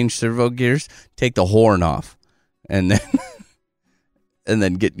to change servo gears? Take the horn off, and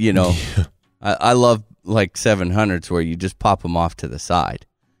then get I love like 700s where you just pop them off to the side.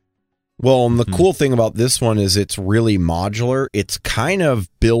 Well, and the cool thing about this one is it's really modular. It's kind of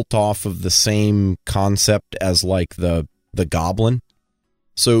built off of the same concept as like the Goblin.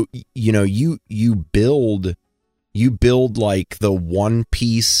 So, you build like the one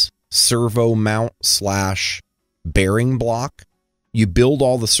piece servo mount / bearing block. You build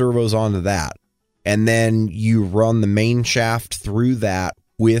all the servos onto that, and then you run the main shaft through that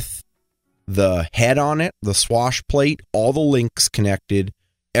with the head on it, the swash plate, all the links connected,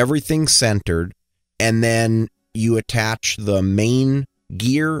 everything centered, and then you attach the main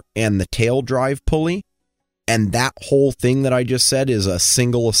gear and the tail drive pulley, and that whole thing that I just said is a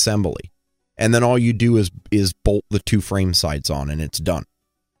single assembly. And then all you do is bolt the 2 frame sides on, and it's done.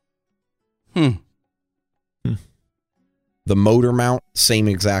 The motor mount, same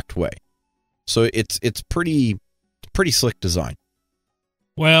exact way. So it's pretty slick design.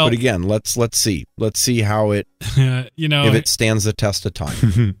 Well, but again, let's see how it if it stands the test of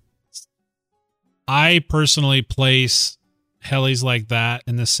time. I personally place helis like that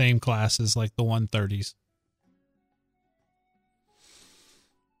in the same class as like the 130s.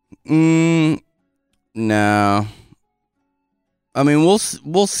 No. I mean,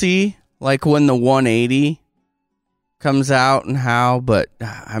 we'll see like when the 180 comes out and how, but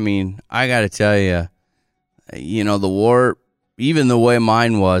I mean, I got to tell you, the warp, even the way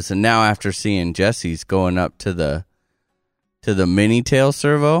mine was, and now after seeing Jesse's going up to the mini tail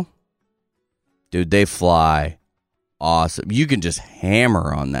servo, dude, they fly awesome. You can just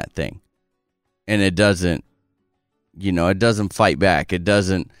hammer on that thing, and it doesn't fight back. It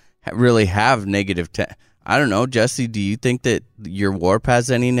doesn't really have negative. I don't know, Jesse. Do you think that your warp has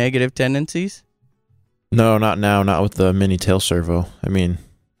any negative tendencies? No, not now. Not with the mini tail servo. I mean,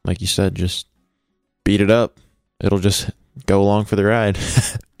 like you said, just beat it up. It'll just go along for the ride.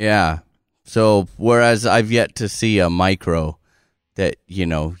 Yeah. So whereas I've yet to see a micro that,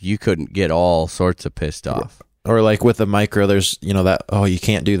 you couldn't get all sorts of pissed off. Or like with the micro, there's, that, you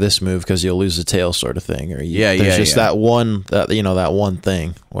can't do this move because you'll lose the tail sort of thing. Or there's just that one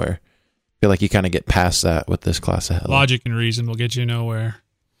thing where I feel like you kind of get past that with this class of heli. Logic and reason will get you nowhere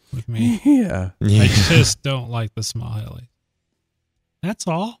with me. Yeah. I just don't like the small heli. That's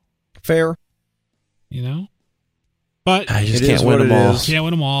all. Fair. But I just can't win them all. Can't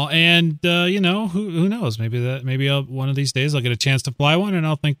win them all. And, who knows? Maybe one of these days I'll get a chance to fly one and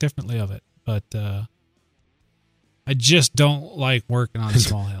I'll think differently of it. But I just don't like working on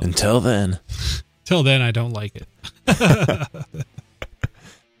small heli. Until then. Till then, I don't like it.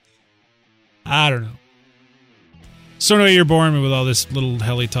 I don't know. So anyway, you're boring me with all this little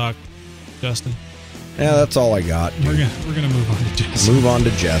heli talk, Justin. Yeah, that's all I got. We're gonna move on to Jesse. Move on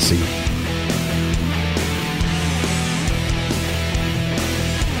to Jesse.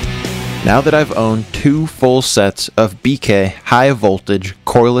 Now that I've owned 2 full sets of BK high voltage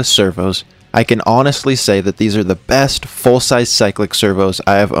coreless servos, I can honestly say that these are the best full-size cyclic servos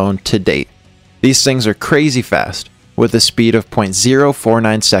I have owned to date. These things are crazy fast, with a speed of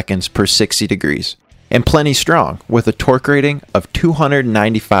 0.049 seconds per 60 degrees, and plenty strong, with a torque rating of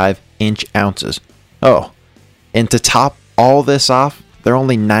 295 inch-ounces. Oh, and to top all this off, they're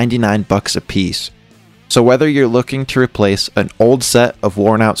only $99 a piece. So whether you're looking to replace an old set of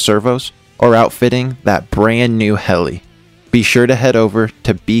worn-out servos or outfitting that brand new heli, be sure to head over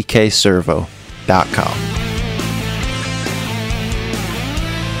to bkservo.com.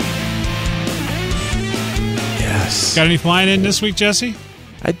 Yes. Got any flying in this week, Jesse?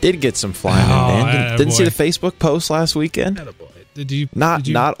 I did get some flying in, man. Didn't see the Facebook post last weekend? Did you?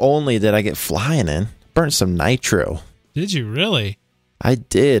 Not only did I get flying in, burnt some nitro. Did you really? I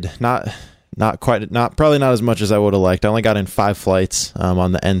did. Probably not as much as I would have liked. I only got in 5 flights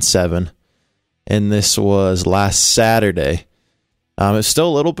on the N7, and this was last Saturday. It's still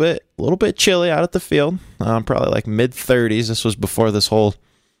a little bit chilly out at the field. Probably like mid-30s. This was before this whole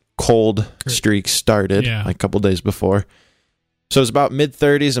cold streak started, like a couple days before. So it was about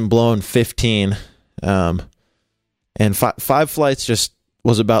mid-30s and blowing 15. And 5 flights just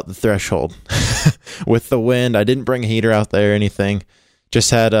was about the threshold. With the wind, I didn't bring a heater out there or anything.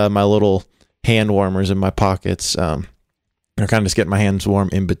 Just had my little hand warmers in my pockets. Kind of just getting my hands warm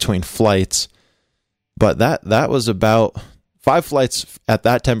in between flights. But that was about 5 flights at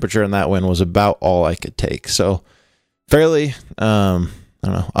that temperature and that wind was about all I could take. So fairly, I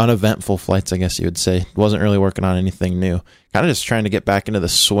don't know, uneventful flights, I guess you would say. Wasn't really working on anything new. Kind of just trying to get back into the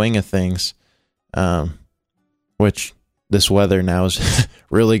swing of things, which this weather now is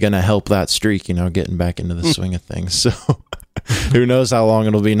really going to help that streak, getting back into the swing of things. So who knows how long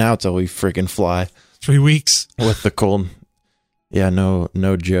it'll be now till we freaking fly. 3 weeks. With the cold. Yeah, no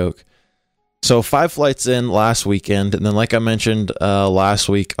joke. So 5 flights in last weekend, and then like I mentioned last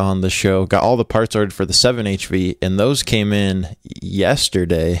week on the show, got all the parts ordered for the 7HV, and those came in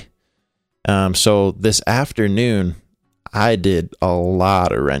yesterday. So this afternoon, I did a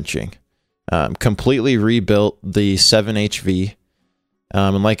lot of wrenching. Completely rebuilt the 7HV,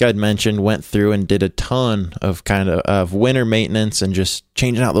 and like I'd mentioned, went through and did a ton of of winter maintenance and just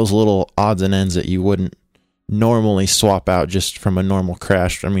changing out those little odds and ends that you wouldn't normally swap out just from a normal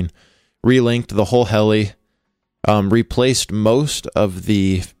crash. I mean, relinked the whole heli, replaced most of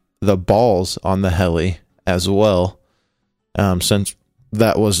the balls on the heli as well, since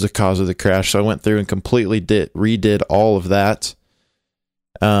that was the cause of the crash. So I went through and completely redid all of that.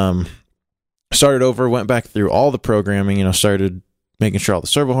 Started over, went back through all the programming, started making sure all the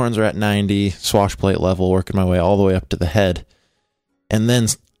servo horns are at 90, swash plate level, working my way all the way up to the head. And then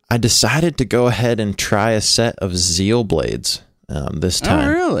I decided to go ahead and try a set of Zeal blades this time.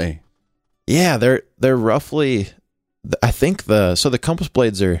 Oh, really? Yeah, they're roughly, I think the compass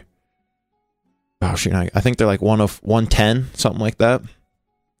blades are, I think they're like 110, something like that.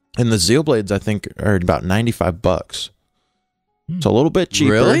 And the Zeal blades, I think, are about $95. So a little bit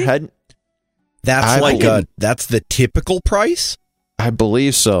cheaper. Really? That's the typical price? I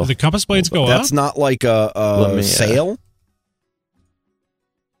believe so. Do the compass blades go up? That's not like a sale?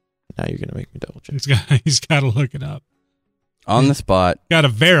 Now you're going to make me double check. He's got to look it up. On the spot. Got to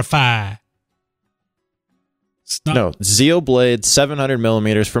verify. No, Zeal blade 700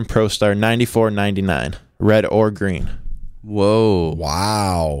 millimeters from ProStar, $94.99, red or green. Whoa!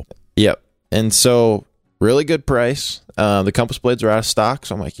 Wow. Yep. And so, really good price. The compass blades are out of stock,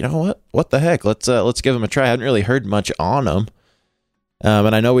 so I'm like, you know what? What the heck? Let's give them a try. I hadn't really heard much on them,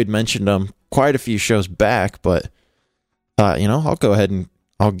 and I know we'd mentioned them quite a few shows back, but I'll go ahead and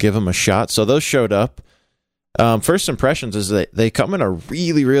I'll give them a shot. So those showed up. First impressions is that they come in a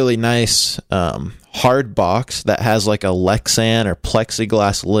really, really nice hard box that has like a Lexan or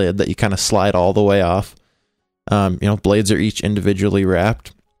plexiglass lid that you kind of slide all the way off. Blades are each individually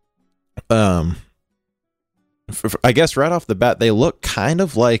wrapped. I guess right off the bat, they look kind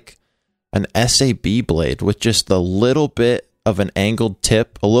of like an SAB blade with just a little bit of an angled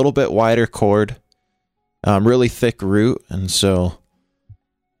tip, a little bit wider cord, really thick root, and so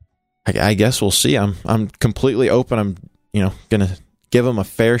I guess we'll see. I'm completely open. I'm gonna give them a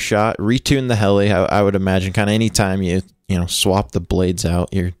fair shot. Retune the heli. I would imagine kind of anytime you swap the blades out,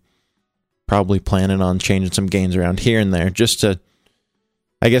 you're probably planning on changing some gains around here and there, just to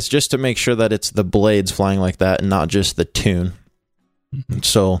make sure that it's the blades flying like that and not just the tune.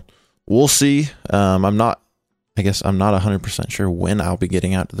 So we'll see. I'm not 100% sure when I'll be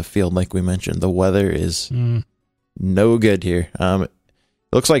getting out to the field. Like we mentioned, the weather is no good here. It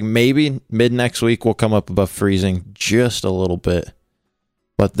looks like maybe mid next week we'll come up above freezing just a little bit,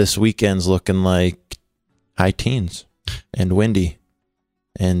 but this weekend's looking like high teens and windy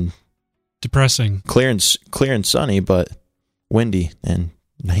and depressing. Clear and sunny, but windy and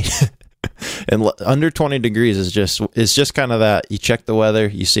and under 20 degrees is just kind of that. You check the weather,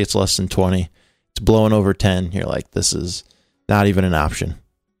 you see it's less than 20, it's blowing over 10. You're like, this is not even an option.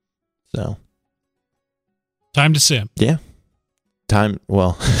 So time to sim. Yeah.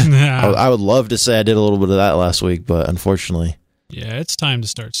 Well, I would love to say I did a little bit of that last week, but unfortunately. Yeah, it's time to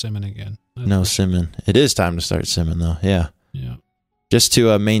start simming again. No simming. It is time to start simming, though. Yeah. Yeah. Just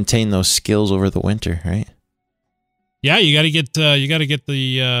to maintain those skills over the winter, right? Yeah, you got to get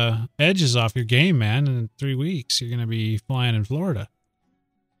the edges off your game, man. In 3 weeks, you're going to be flying in Florida.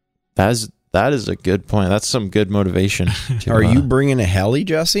 That is a good point. That's some good motivation. Are you bringing a heli,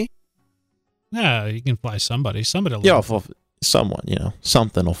 Jesse? Yeah, you can fly somebody. Somebody will. Yeah, someone,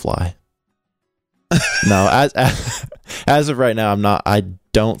 something will fly. No, as of right now, I'm not. I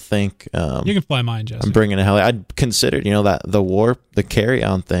don't think you can fly mine, Jesse. I'm bringing a heli. I'd considered, that the warp, the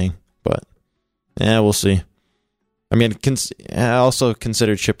carry-on thing, but yeah, we'll see. I mean, I also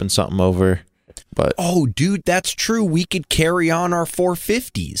considered shipping something over, but oh, dude, that's true. We could carry on our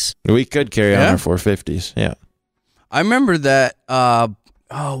 450s. We could carry on our 450s. Yeah, I remember that.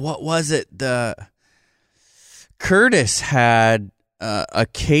 What was it? The Curtis had a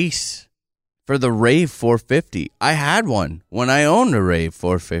case for the Rave 450. I had one when I owned a Rave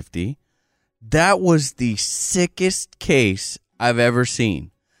 450. That was the sickest case I've ever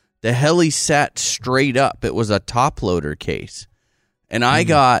seen. The heli sat straight up. It was a top loader case. And I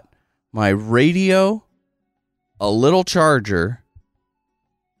got my radio, a little charger,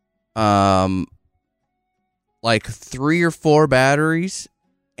 like 3 or 4 batteries,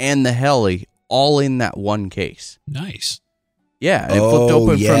 and the heli all in that one case. Nice. Yeah, and it flipped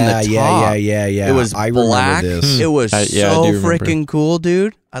open from the top. Yeah. It was I black. remember this. It was I so do remember. freaking cool,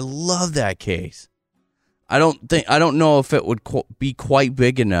 dude. I love that case. I don't know if it would be quite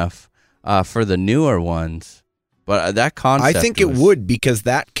big enough for the newer ones, but that concept. I think it would, because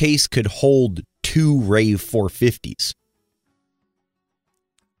that case could hold 2 Rave 450s.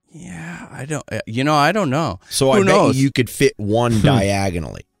 Yeah, I don't know. So Who I knows? bet you could fit one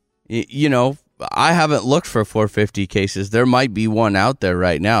diagonally. I haven't looked for 450 cases. There might be one out there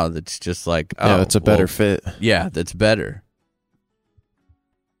right now that's just like, it's a better fit. Yeah, that's better.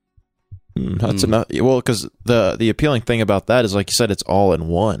 That's enough. Well, because the appealing thing about that is, like you said, it's all in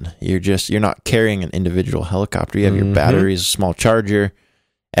one. You're not carrying an individual helicopter. You have your batteries, a small charger,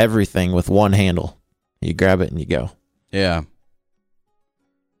 everything with one handle. You grab it and you go. Yeah.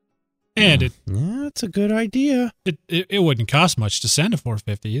 And it That's a good idea. it wouldn't cost much to send a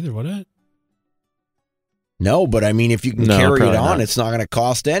 450 either, would it? No, but I mean, if you can No, carry it probably on, not. it's not going to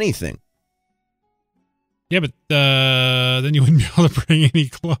cost anything. Yeah, but then you wouldn't be able to bring any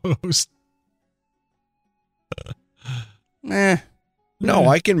clothes. No,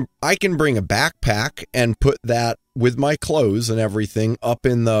 I can bring a backpack and put that with my clothes and everything up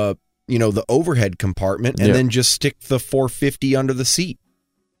in the overhead compartment, and Yeah. then just stick the 450 under the seat.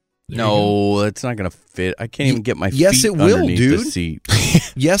 There you go. No, it's not going to fit. I can't even get my Yes, feet it will, underneath dude. the seat.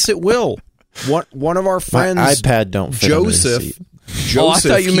 Yes, it will. One of our My friends, iPad don't fit under the Joseph. seat. Oh, I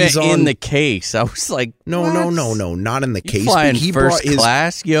thought you meant he's in on- the case. I was like, No, what? not in the You case. flying He first brought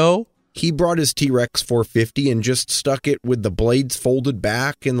class, yo? He brought his T-Rex 450 and just stuck it with the blades folded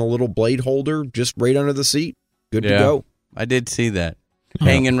back in the little blade holder, just right under the seat. Good to Yeah. go. I did see that.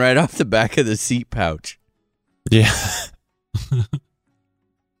 Hanging right off the back of the seat pouch. Yeah.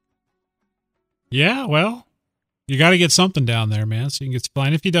 Yeah, well, you got to get something down there, man, so you can get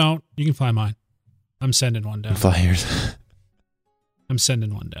flying. If you don't, you can fly mine. I'm sending one down. Flyers. I'm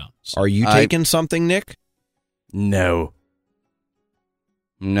sending one down. So- Are you I- taking something, Nick? No.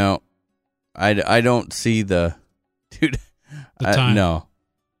 I don't see the... Dude, The time. no.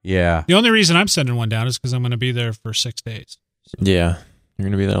 Yeah. The only reason I'm sending one down is because I'm going to be there for 6 days. Yeah. You're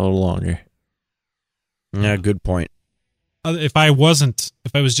going to be there a little longer. Yeah, good point. If I was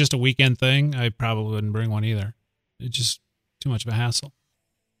just a weekend thing, I probably wouldn't bring one either. It's just too much of a hassle.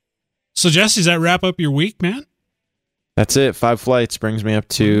 So, Jesse, does that wrap up your week, man? That's it. 5 flights brings me up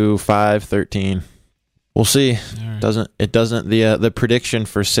to 513. We'll see. All right. Doesn't the prediction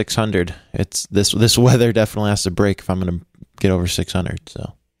for 600. It's this weather definitely has to break if I'm going to get over 600.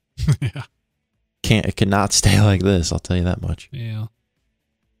 So Yeah. it cannot stay like this. I'll tell you that much. Yeah.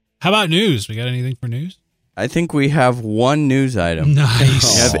 How about news? We got anything for news? I think we have one news item.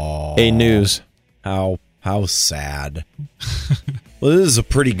 Nice. A news. How sad. Well, this is a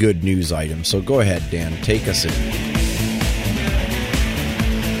pretty good news item, so go ahead, Dan. Take us in.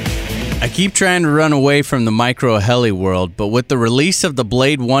 I keep trying to run away from the micro heli world, but with the release of the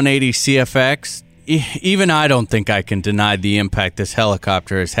Blade 180 CFX, even I don't think I can deny the impact this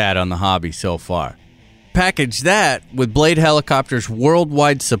helicopter has had on the hobby so far. Package that with Blade Helicopter's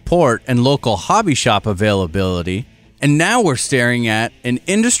worldwide support and local hobby shop availability, and now we're staring at an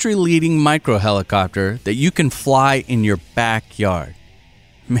industry-leading micro helicopter that you can fly in your backyard.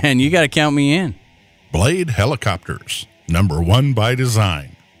 Man, you got to count me in. Blade Helicopters, #1 by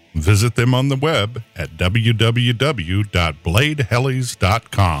design. Visit them on the web at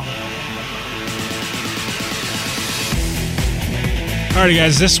www.bladehelis.com. Alrighty,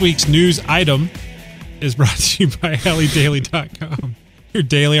 guys, this week's news item is brought to you by helidaily.com, your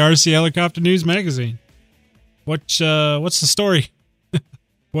daily RC helicopter news magazine. What's the story?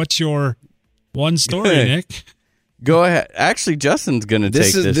 What's your one story, Nick? Go ahead. Actually, Justin's going to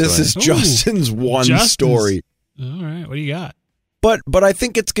take this This one. is Ooh, Justin's one Justin's- story. All right, what do you got? But I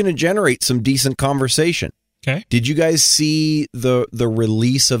think it's going to generate some decent conversation. Okay. Did you guys see the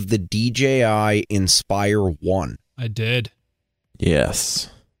release of the DJI Inspire 1? I did.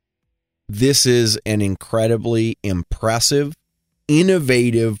 Yes. This is an incredibly impressive,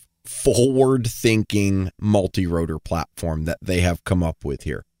 innovative, forward-thinking multi-rotor platform that they have come up with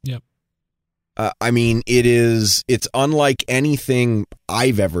here. Yep. I mean, it's unlike anything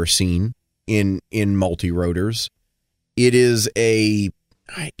I've ever seen in multi-rotors. It is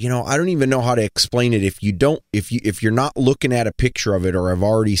I don't even know how to explain it. If you're not looking at a picture of it or have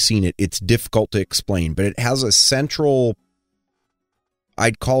already seen it, it's difficult to explain, but it has a central,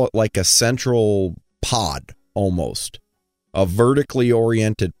 I'd call it like a central pod almost, a vertically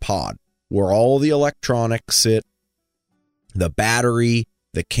oriented pod where all the electronics sit, the battery,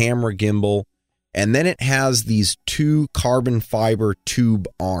 the camera gimbal, and then it has these 2 carbon fiber tube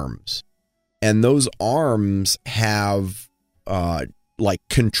arms. And those arms have like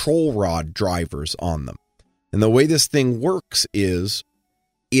control rod drivers on them. And the way this thing works is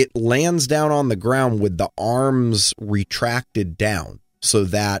it lands down on the ground with the arms retracted down so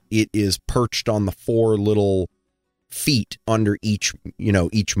that it is perched on the 4 little feet under each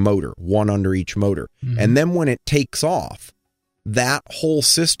motor, one under each motor. Mm-hmm. And then when it takes off, that whole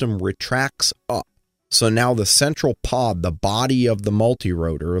system retracts up. So now the central pod, the body of the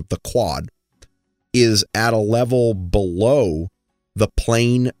multi-rotor of the quad, is at a level below the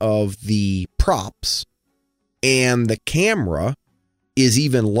plane of the props, and the camera is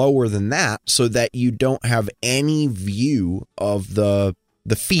even lower than that, so that you don't have any view of the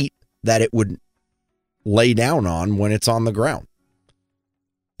feet that it would lay down on when it's on the ground.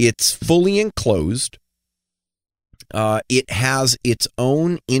 It's fully enclosed. It has its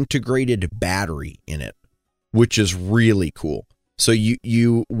own integrated battery in it, which is really cool. So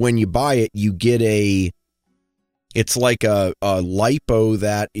you when you buy it, you get it's like a LiPo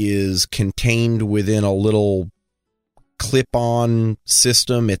that is contained within a little clip-on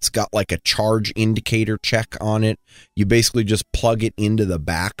system. It's got like a charge indicator check on it. You basically just plug it into the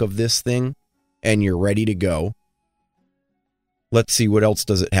back of this thing and you're ready to go. Let's see, what else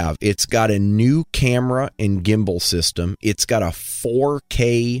does it have? It's got a new camera and gimbal system. It's got a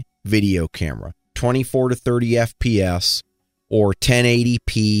 4K video camera, 24 to 30 FPS or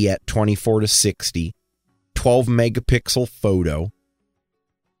 1080p at 24 to 60. 12 megapixel photo,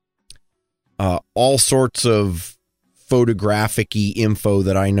 all sorts of photographic-y info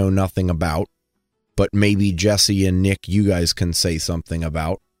that I know nothing about, but maybe Jesse and Nick, you guys can say something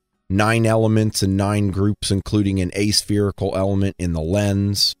about. 9 elements and 9 groups, including an aspherical element in the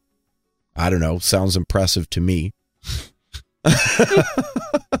lens. I don't know, sounds impressive to me. That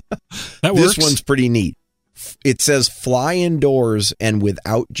works. This one's pretty neat. It says fly indoors and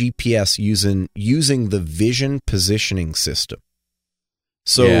without GPS using the vision positioning system.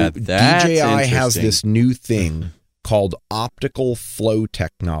 So DJI has this new thing called optical flow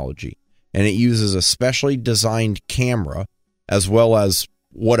technology, and it uses a specially designed camera as well as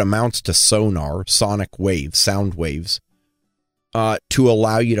what amounts to sonar, sonic waves, sound waves, to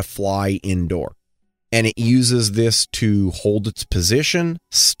allow you to fly indoor. And it uses this to hold its position,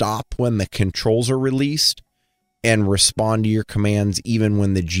 stop when the controls are released, and respond to your commands even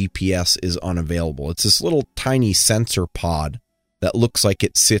when the GPS is unavailable. It's this little tiny sensor pod that looks like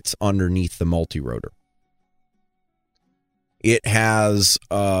it sits underneath the multi-rotor. It has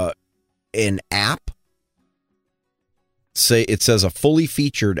an app. It says a fully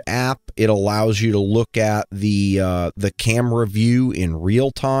featured app. It allows you to look at the camera view in real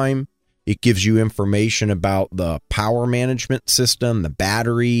time. It gives you information about the power management system, the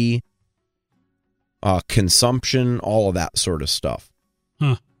battery, consumption, all of that sort of stuff.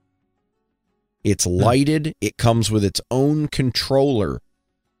 Huh. It's lighted. It comes with its own controller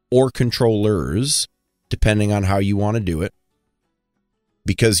or controllers, depending on how you want to do it,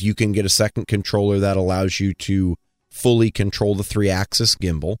 because you can get a second controller that allows you to fully control the 3-axis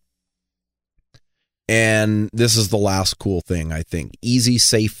gimbal. And this is the last cool thing, I think. Easy,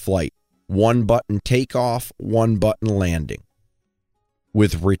 safe flight. 1 button takeoff, 1 button landing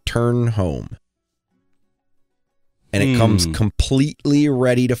with return home. And it comes completely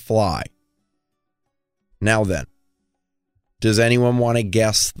ready to fly. Now then, does anyone want to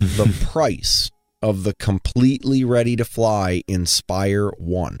guess the price of the completely ready to fly Inspire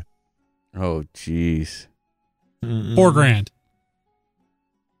 1? Oh, jeez. $4,000.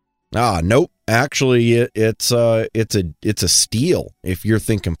 Nope. Actually, it's a steal if you're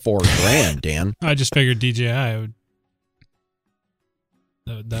thinking $4,000, Dan. I just figured DJI would.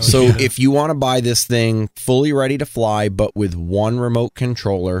 That would So if you want to buy this thing fully ready to fly, but with 1 remote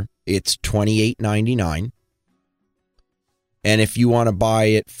controller, it's $28.99. And if you want to buy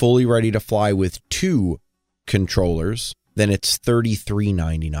it fully ready to fly with 2 controllers, then it's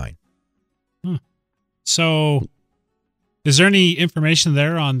 $33.99. So, is there any information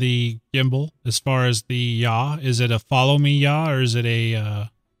there on the gimbal as far as the yaw? Is it a follow me yaw, or is it a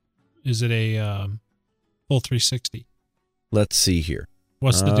full 360? Let's see here.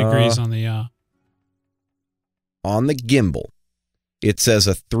 What's the degrees on the yaw? On the gimbal, it says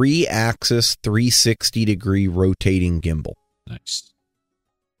a 3-axis, 360-degree rotating gimbal. Nice.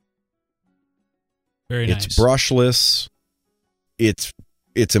 Very nice. It's brushless. It's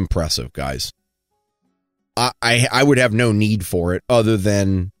impressive, guys. I would have no need for it other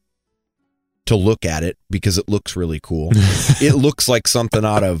than to look at it because it looks really cool. It looks like something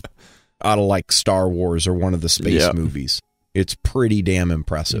out of like Star Wars or one of the space movies. It's pretty damn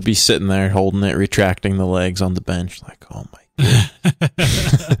impressive. Be sitting there holding it, retracting the legs on the bench, like, oh my god.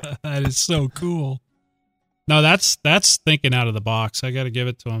 That is so cool. No, that's thinking out of the box. I got to give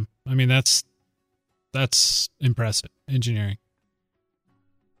it to him. I mean, that's impressive engineering.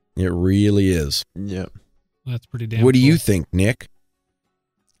 It really is. Yep. That's pretty damn. What do cool. you think, Nick?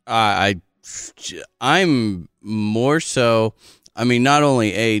 I'm more so. I mean, not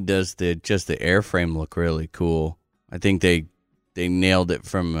only does the airframe look really cool. I think they nailed it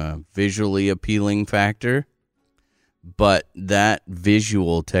from a visually appealing factor, but that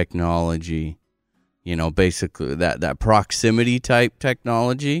visual technology, basically that proximity type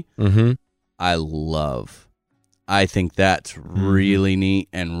technology, I love. I think that's really neat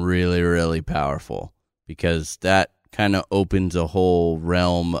and really, really powerful because that kind of opens a whole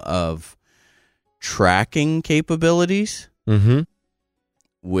realm of tracking capabilities,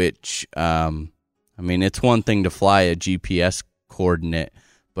 which, I mean, it's one thing to fly a GPS coordinate,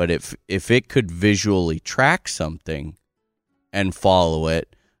 but if it could visually track something and follow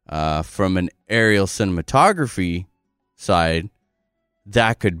it from an aerial cinematography side,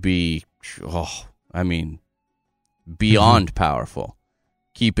 that could be, beyond powerful,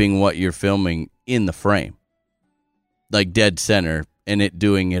 keeping what you're filming in the frame, like dead center, and it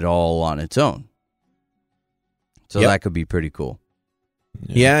doing it all on its own. So that could be pretty cool.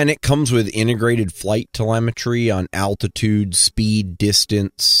 Yeah, and it comes with integrated flight telemetry on altitude, speed,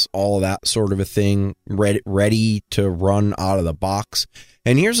 distance, all of that sort of a thing, ready to run out of the box.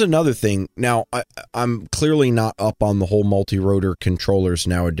 And here's another thing. Now, I'm clearly not up on the whole multi-rotor controllers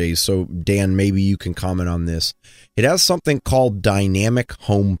nowadays, so Dan, maybe you can comment on this. It has something called Dynamic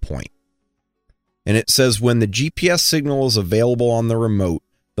Home Point. And it says when the GPS signal is available on the remote,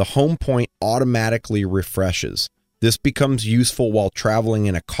 the home point automatically refreshes. This becomes useful while traveling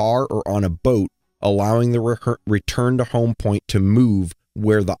in a car or on a boat, allowing the return to home point to move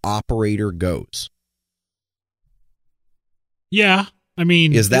where the operator goes. Yeah, I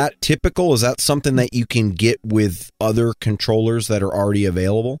mean... Is that typical? Is that something that you can get with other controllers that are already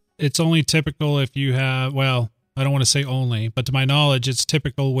available? It's only typical if you have... Well, I don't want to say only, but to my knowledge, it's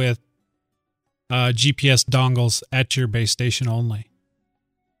typical with GPS dongles at your base station only.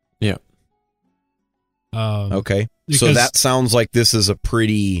 Yeah. Okay. So that sounds like this is a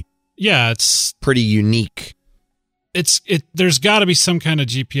pretty... Yeah, it's... pretty unique... There's got to be some kind of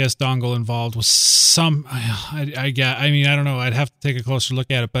GPS dongle involved with some. I don't know. I'd have to take a closer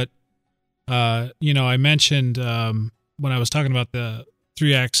look at it, but I mentioned when I was talking about the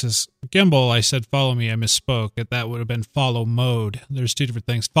 3-axis gimbal, I said follow me. I misspoke. That would have been follow mode. There's two different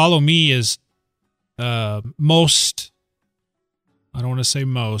things. Follow me is most. I don't want to say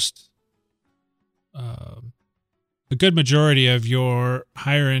most. A good majority of your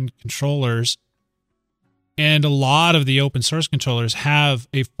higher end controllers. And a lot of the open source controllers have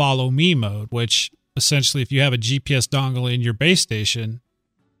a follow me mode, which essentially if you have a GPS dongle in your base station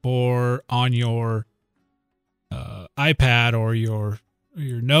or on your iPad or your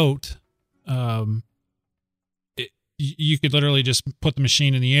Note, you could literally just put the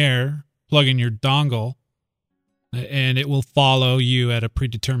machine in the air, plug in your dongle, and it will follow you at a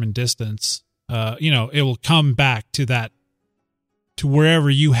predetermined distance. It will come back to wherever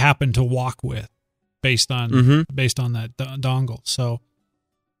you happen to walk with. Based on that dongle. So,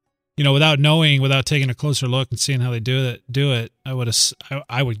 without taking a closer look and seeing how they do it,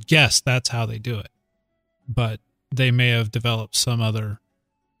 I would guess that's how they do it. But they may have developed some other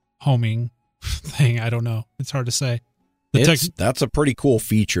homing thing. I don't know. It's hard to say. That's a pretty cool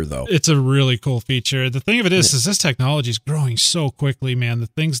feature, though. It's a really cool feature. The thing of it is this technology is growing so quickly, man. The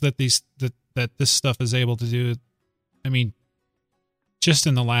things that that this stuff is able to do, I mean, just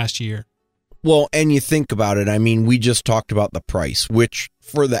in the last year. Well, and you think about it, I mean, we just talked about the price, which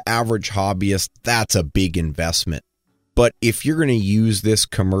for the average hobbyist, that's a big investment. But if you're going to use this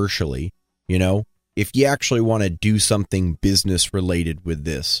commercially, if you actually want to do something business related with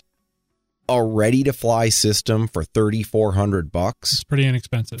this, a ready-to-fly system for $3,400. It's pretty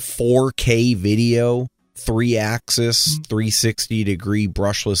inexpensive. 4K video, 3-axis, 360-degree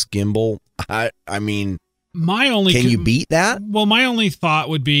brushless gimbal. I mean, can you beat that? Well, my only thought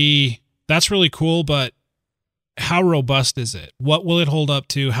would be, that's really cool, but how robust is it? What will it hold up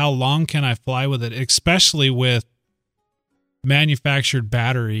to? How long can I fly with it? Especially with manufactured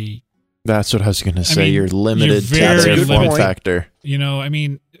battery That's what I was going to say. mean, you're limited to very their form limited. factor. You know, I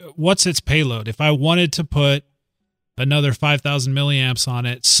mean, what's its payload? If I wanted to put another 5,000 milliamps on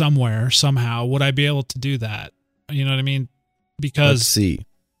it somewhere, somehow, would I be able to do that? You know what I mean? Let's Because see.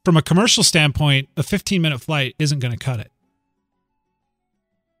 from a commercial standpoint, a 15-minute flight isn't going to cut it.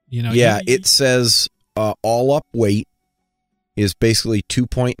 You know, Yeah, it says all up weight is basically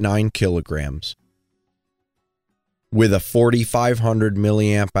 2.9 kilograms with a 4,500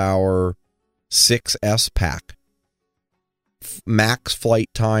 milliamp hour 6S pack. Max flight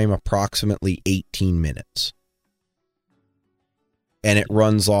time approximately 18 minutes. And it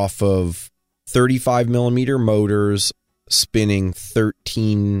runs off of 35 millimeter motors spinning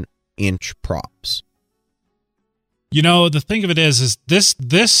 13-inch props. You know, the thing of it is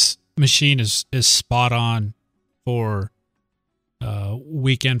this machine is spot on for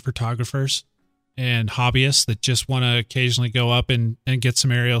weekend photographers and hobbyists that just want to occasionally go up and get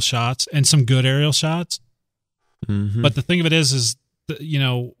some aerial shots and some good aerial shots. Mm-hmm. But the thing of it is you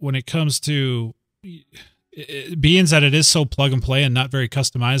know, when it comes to being that it is so plug and play and not very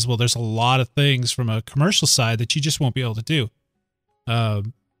customizable, there's a lot of things from a commercial side that you just won't be able to do.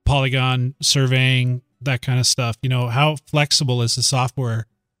 Polygon surveying, that kind of stuff. You know, how flexible is the software?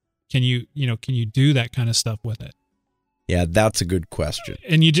 Can you do that kind of stuff with it? Yeah, that's a good question.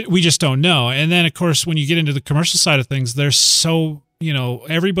 And we just don't know. And then, of course, when you get into the commercial side of things, there's so, you know,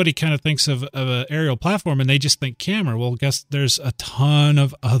 everybody kind of thinks of an aerial platform and they just think camera. Well, guess there's a ton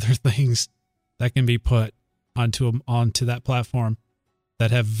of other things that can be put onto that platform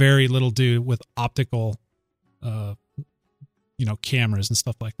that have very little to do with optical, cameras and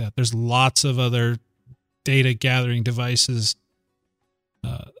stuff like that. There's lots of other data gathering devices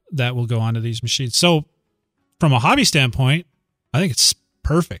that will go onto these machines. So from a hobby standpoint, I think it's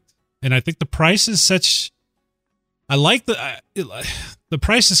perfect. And I think the price is such, I like the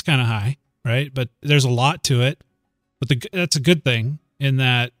price is kind of high, right? But there's a lot to it. But that's a good thing in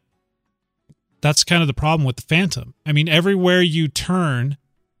that that's kind of the problem with the Phantom. I mean, everywhere you turn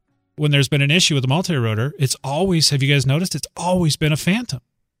when there's been an issue with the multi-rotor, it's always, have you guys noticed? It's always been a Phantom.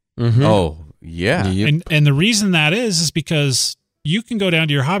 Mm-hmm. Oh, yeah. Yep. And the reason that is because you can go down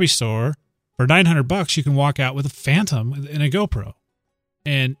to your hobby store for $900. You can walk out with a Phantom and a GoPro,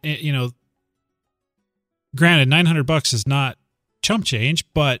 and you know, granted, $900 is not chump change,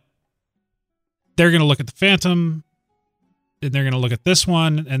 but they're going to look at the Phantom, and they're going to look at this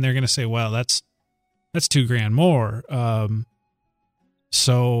one, and they're going to say, "Well, that's $2,000 more."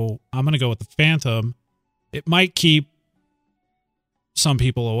 So I'm going to go with the Phantom. It might keep some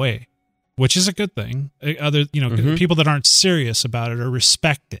people away, which is a good thing. People that aren't serious about it or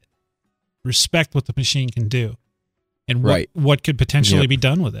respect what the machine can do and what could potentially be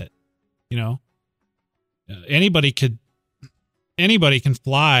done with it. You know, anybody can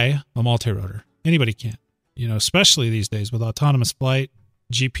fly a multi-rotor. Anybody can, you know, especially these days with autonomous flight,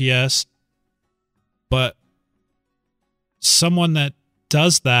 GPS. But someone that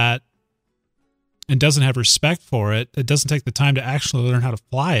does that and doesn't have respect for it, it doesn't take the time to actually learn how to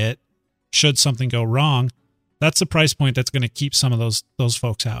fly it, should something go wrong, that's the price point that's going to keep some of those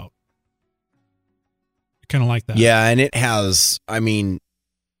folks out. Kind of like that. Yeah, and it has, I mean,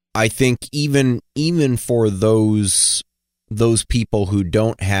 I think even for those people who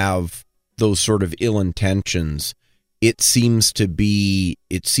don't have those sort of ill intentions, it seems to be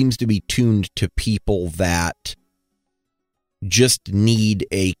tuned to people that just need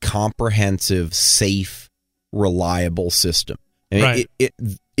a comprehensive, safe, reliable system. I mean, Right.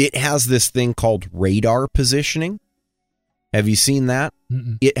 It has this thing called radar positioning. Have you seen that?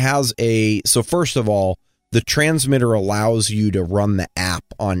 Mm-mm. It has so first of all, the transmitter allows you to run the app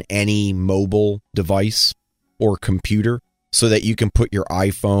on any mobile device or computer so that you can put your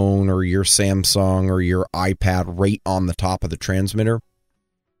iPhone or your Samsung or your iPad right on the top of the transmitter.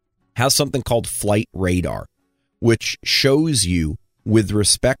 Has something called flight radar, which shows you, with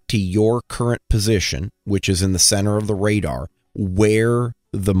respect to your current position, which is in the center of the radar, where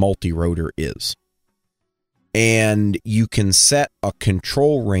the multi-rotor is. And you can set a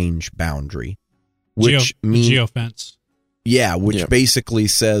control range boundary, which means geofence. Yeah, which Yep. basically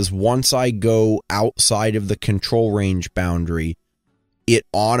says once I go outside of the control range boundary, it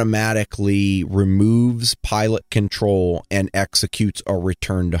automatically removes pilot control and executes a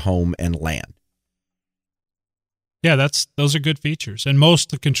return to home and land. Yeah, those are good features, and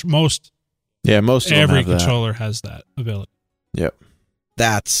most of them every every controller has that ability. Yep.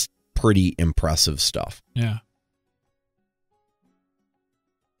 That's pretty impressive stuff. Yeah.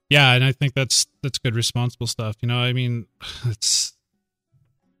 Yeah, and I think that's good responsible stuff. You know, I mean, it's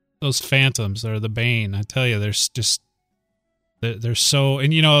those Phantoms are the bane. I tell you, there's just They're so,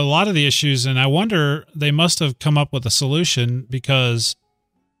 and you know, a lot of the issues, and I wonder, they must have come up with a solution because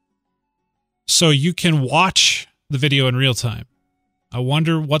so you can watch the video in real time. I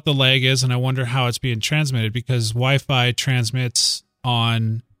wonder what the lag is, and I wonder how it's being transmitted, because Wi-Fi transmits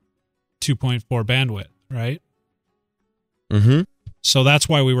on 2.4 bandwidth, right? Mm-hmm. So that's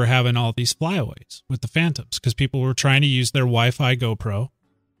why we were having all these flyaways with the Phantoms, because people were trying to use their Wi-Fi GoPro.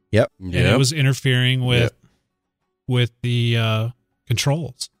 Yep. And it was interfering with the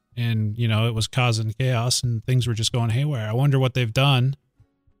controls. And, you know, it was causing chaos and things were just going haywire. I wonder what they've done,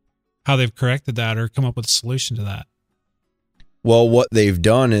 how they've corrected that or come up with a solution to that. Well, what they've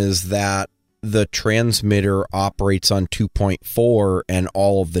done is that the transmitter operates on 2.4 and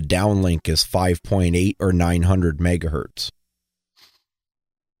all of the downlink is 5.8 or 900 megahertz.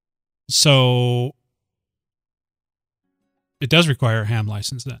 So it does require a ham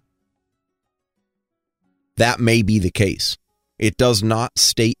license then. That may be the case. It does not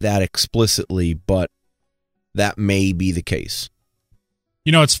state that explicitly, but that may be the case.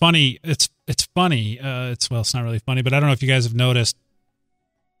 You know, it's funny. It's funny. It's not really funny, but I don't know if you guys have noticed,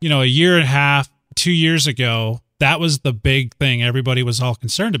 you know, a year and a half, 2 years ago, that was the big thing everybody was all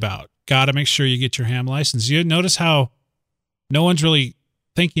concerned about. Got to make sure you get your ham license. You notice how no one's really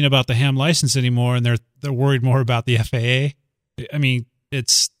thinking about the ham license anymore, and they're worried more about the FAA. I mean,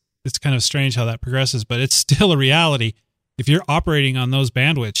 it's kind of strange how that progresses, but it's still a reality. If you're operating on those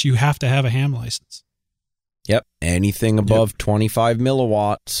bandwidths, you have to have a ham license. Yep. Anything above 25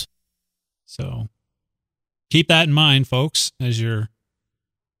 milliwatts. So keep that in mind, folks, as you're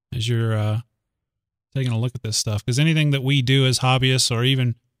taking a look at this stuff, because anything that we do as hobbyists, or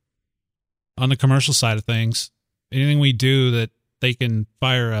even on the commercial side of things, anything we do that they can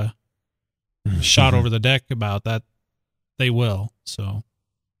fire a shot over the deck about, that they will. So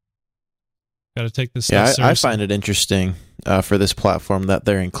got to take this stuff seriously. I find it interesting for this platform that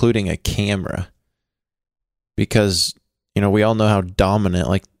they're including a camera, because, you know, we all know how dominant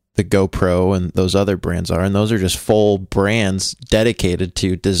like the GoPro and those other brands are, and those are just full brands dedicated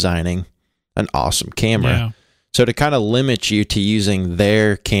to designing an awesome camera. Yeah. So to kind of limit you to using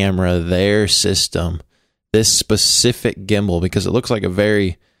their camera, their system, this specific gimbal, because it looks like a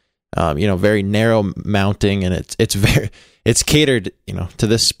very, very narrow mounting, and it's catered, you know, to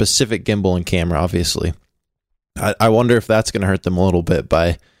this specific gimbal and camera, obviously. I wonder if that's going to hurt them a little bit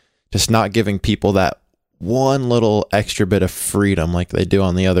by just not giving people that one little extra bit of freedom like they do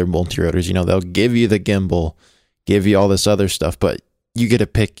on the other multi-rotors. You know, they'll give you the gimbal, give you all this other stuff, but you get to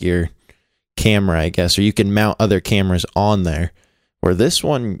pick your camera, I guess, or you can mount other cameras on there. Where this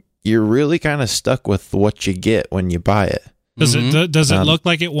one, you're really kind of stuck with what you get when you buy it. Does it look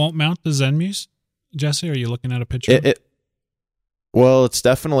like it won't mount the Zenmuse? Jesse, are you looking at a picture? Well, it's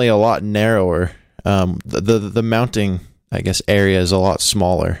definitely a lot narrower. The mounting, I guess, area is a lot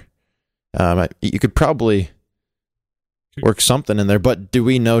smaller. You could probably work something in there, but do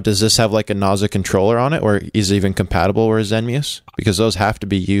we know, does this have like a Naza controller on it, or is it even compatible with Zenmuse? Because those have to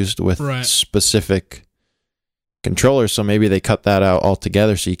be used with specific controllers, so maybe they cut that out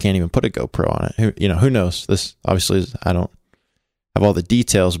altogether so you can't even put a GoPro on it. Who knows? This obviously I don't have all the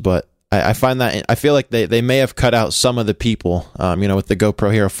details, but I find that, I feel like they may have cut out some of the people, with the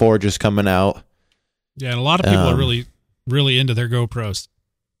GoPro Hero 4 just coming out. Yeah, and a lot of people are really, really into their GoPros.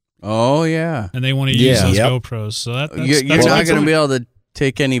 Oh, yeah. And they want to use those GoPros. So you're not going to be able to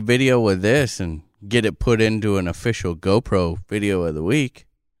take any video with this and get it put into an official GoPro video of the week.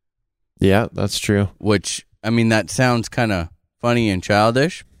 Yeah, that's true. Which, I mean, that sounds kind of funny and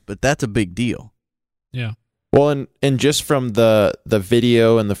childish, but that's a big deal. Yeah. Well, and just from the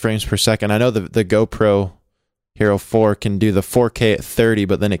video and the frames per second, I know the GoPro Hero 4 can do the 4K at 30,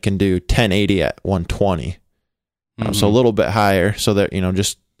 but then it can do 1080 at 120. So a little bit higher. So that,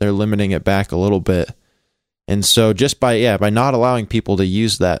 they're limiting it back a little bit. And so just by not allowing people to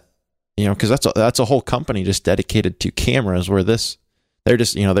use that, because that's a whole company just dedicated to cameras, where they're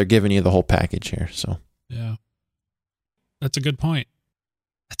just, they're giving you the whole package here. So yeah, that's a good point.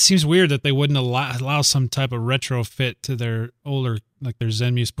 It seems weird that they wouldn't allow some type of retrofit to their older, like their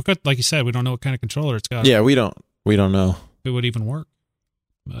Zenmuse, because like you said, we don't know what kind of controller it's got. Yeah, we don't know if it would even work.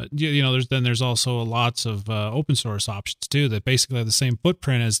 But there's also lots of open source options too that basically have the same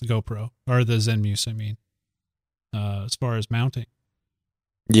footprint as the GoPro or the Zenmuse. I mean, as far as mounting.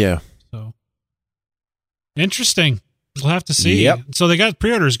 Yeah. So interesting. We'll have to see. Yep. So they got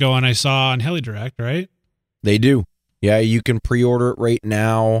pre-orders going. I saw on HeliDirect, right? They do. Yeah, you can pre-order it right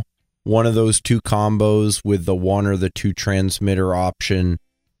now. One of those two combos with the one or the two transmitter option,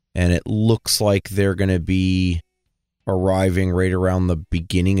 and it looks like they're going to be arriving right around the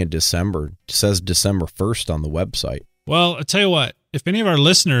beginning of December. It says December 1st on the website. Well, I'll tell you what, if any of our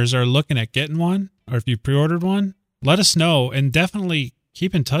listeners are looking at getting one, or if you pre-ordered one, let us know, and definitely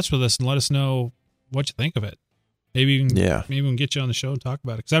keep in touch with us and let us know what you think of it. Maybe we can get you on the show and talk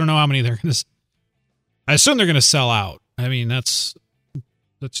about it, because I don't know how many they're going to. I assume they're going to sell out. I mean, that's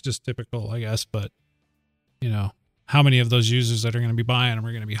just typical, I guess. But how many of those users that are going to be buying them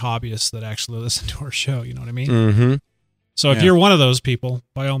are going to be hobbyists that actually listen to our show? You know what I mean? Mm-hmm. So if you're one of those people,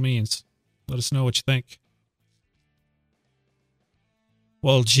 by all means, let us know what you think.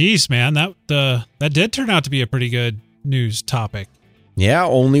 Well, geez, man, that did turn out to be a pretty good news topic. Yeah,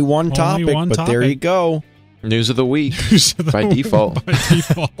 only one topic, but there you go. News of the week by default. By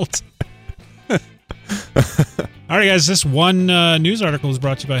default. All right, guys, this one news article is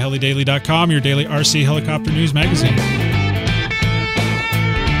brought to you by helidaily.com, your daily RC helicopter news magazine.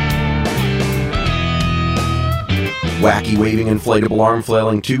 Wacky waving inflatable arm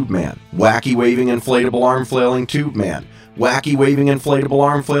flailing tube man. Wacky waving inflatable arm flailing tube man. Wacky waving inflatable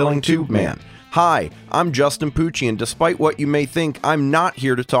arm flailing tube man. Hi, I'm Justin Pucci, and despite what you may think, I'm not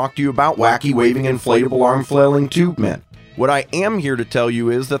here to talk to you about wacky waving inflatable arm flailing tube men. What I am here to tell you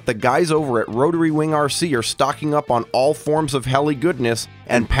is that the guys over at Rotary Wing RC are stocking up on all forms of heli goodness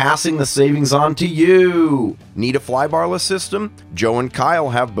and passing the savings on to you. Need a flybarless system? Joe and Kyle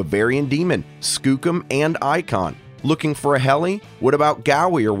have Bavarian Demon, Skookum, and Icon. Looking for a heli? What about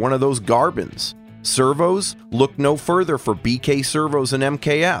Gowie or one of those Garbins? Servos? Look no further for BK Servos and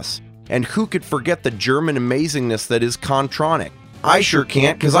MKS. And who could forget the German amazingness that is Contronic? I sure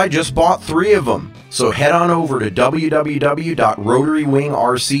can't, because I just bought 3 of them. So head on over to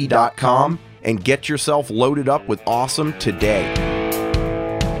www.rotarywingrc.com and get yourself loaded up with awesome today.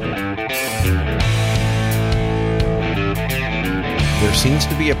 There seems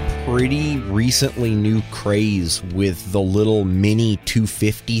to be a pretty recently new craze with the little mini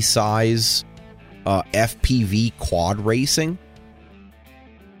 250 size FPV quad racing.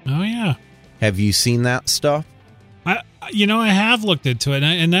 Oh, yeah. Have you seen that stuff? I have looked into it,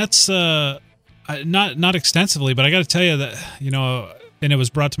 and that's not extensively, but I got to tell you that, and it was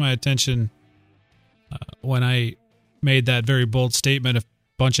brought to my attention when I made that very bold statement a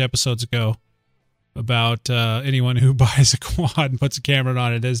bunch of episodes ago about anyone who buys a quad and puts a camera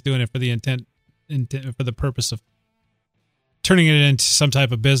on it is doing it for the intent for the purpose of turning it into some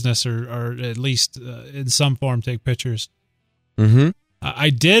type of business, or at least in some form take pictures. Mm-hmm. I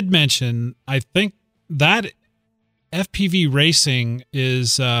did mention, I think that FPV racing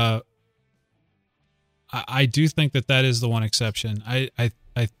is, I do think that is the one exception. I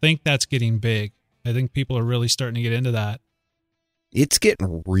think that's getting big. I think people are really starting to get into that. It's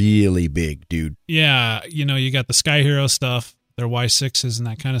getting really big, dude. Yeah, you got the Sky Hero stuff, their Y6s and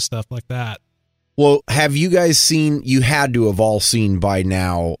that kind of stuff like that. Well, have you guys seen, you had to have all seen by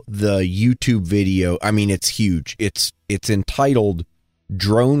now, the YouTube video. I mean, it's huge. It's entitled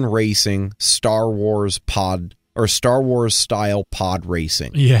Drone Racing Star Wars style pod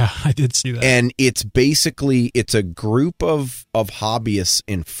racing. Yeah, I did see that. And it's basically, it's a group of hobbyists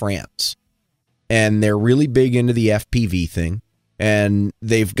in France. And they're really big into the FPV thing. And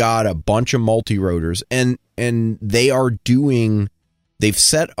they've got a bunch of multi-rotors. And they've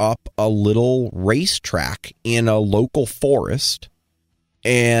set up a little racetrack in a local forest.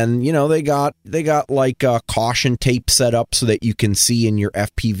 And, they got like caution tape set up so that you can see in your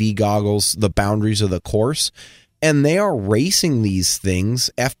FPV goggles the boundaries of the course. And they are racing these things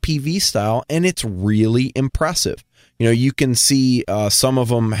FPV style, and it's really impressive. You can see some of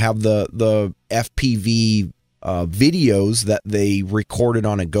them have the FPV videos that they recorded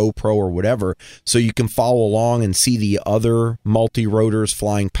on a GoPro or whatever, so you can follow along and see the other multi-rotors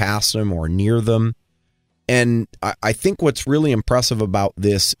flying past them or near them. And I think what's really impressive about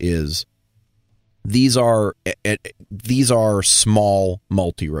this is these are small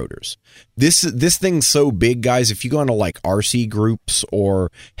multi-rotors. This thing's so big, guys. If you go into like RC groups,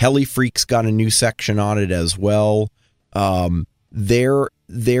 or Heli Freaks got a new section on it as well. There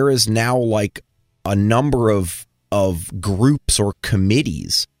is now like a number of groups or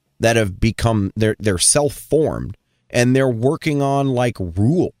committees that have become, they're self-formed, and they're working on like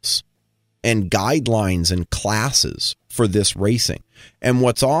rules and guidelines and classes for this racing. And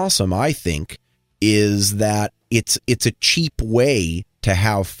what's awesome, I think, is that it's a cheap way to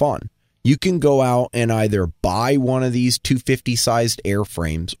have fun. You can go out and either buy one of these 250 sized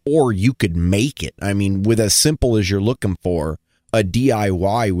airframes, or you could make it. I mean, with as simple as you're looking for, a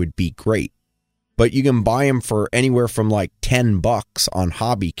DIY would be great. But you can buy them for anywhere from like $10 on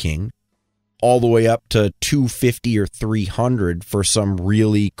Hobby King, all the way up to $250 or $300 for some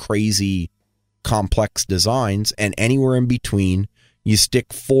really crazy complex designs, and anywhere in between. You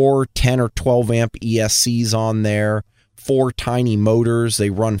stick 4, 10, or 12 amp ESCs on there. 4 tiny motors. They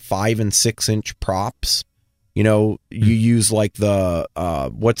run 5 and 6 inch props. You know, you use like the,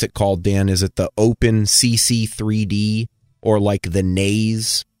 what's it called, Dan? Is it the Open CC3D or like the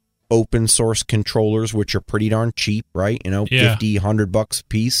Naze open source controllers, which are pretty darn cheap, right? You know, $50, $100 a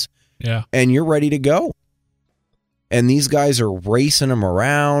piece. Yeah. And you're ready to go. And these guys are racing them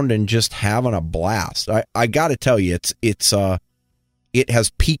around and just having a blast. I got to tell you, it has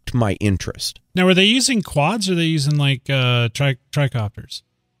piqued my interest. Now, are they using quads or are they using like tricopters?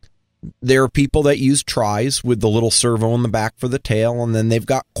 There are people that use tris with the little servo in the back for the tail, and then they've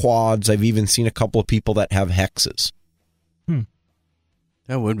got quads. I've even seen a couple of people that have hexes.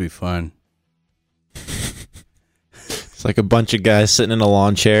 That would be fun. It's like a bunch of guys sitting in a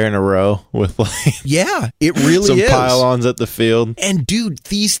lawn chair in a row with like Yeah, it really some is. pylons at the field. And dude,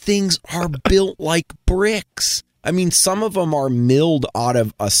 these things are built like bricks. I mean, some of them are milled out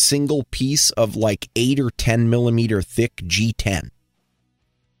of a single piece of like 8 or 10 millimeter thick G10.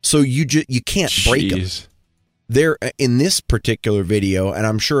 So you can't break them. Jeez. They're in this particular video, and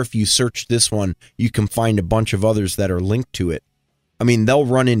I'm sure if you search this one, you can find a bunch of others that are linked to it. I mean, they'll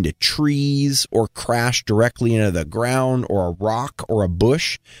run into trees or crash directly into the ground or a rock or a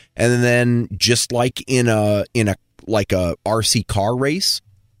bush, and then just like in a RC car race,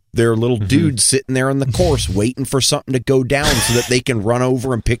 there are little dudes sitting there on the course waiting for something to go down so that they can run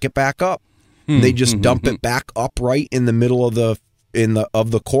over and pick it back up. They just dump it back upright in the middle of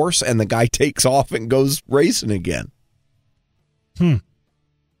the course, and the guy takes off and goes racing again. I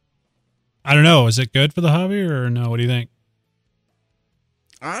don't know. Is it good for the hobby or no? What do you think?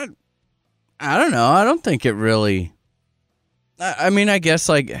 I don't know. I don't think it really. I mean, I guess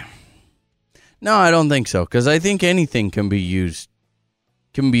like. No, I don't think so, because I think anything can be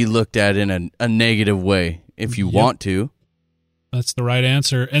looked at in a negative way if you want to. That's the right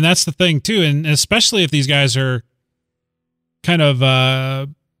answer, and that's the thing too, and especially if these guys are kind of,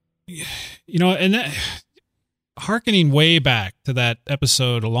 and that, hearkening way back to that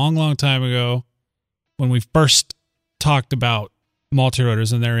episode a long, long time ago when we first talked about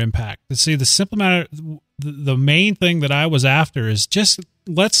multi-rotors and their impact. To see the simple matter, the main thing that I was after is just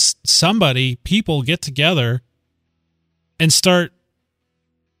let's people get together and start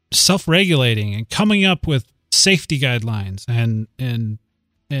self-regulating and coming up with safety guidelines and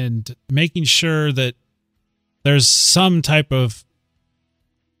making sure that there's some type of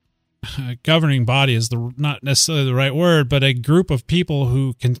governing body is not necessarily the right word, but a group of people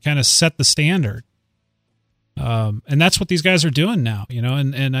who can kind of set the standard. And that's what these guys are doing now,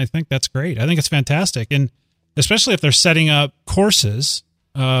 and I think that's great. I think it's fantastic. And especially if they're setting up courses,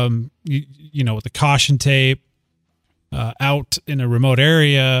 with the caution tape, out in a remote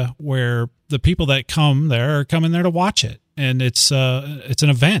area where the people that come there are coming there to watch it. And it's an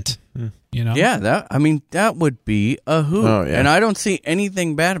event, Yeah, that would be a hoot. Oh, yeah. And I don't see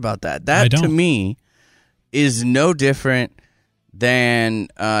anything bad about that. That to me is no different than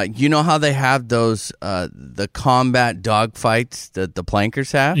how they have those the combat dog fights that the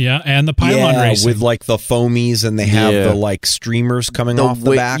plankers have. Yeah, and the pylon racing with like the foamies, and they have the like streamers coming off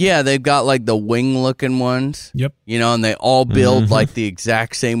the back. Yeah, they've got like the wing looking ones. Yep. And they all build like the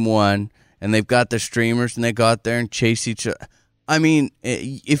exact same one, and they've got the streamers, and they go out there and chase each other. I mean,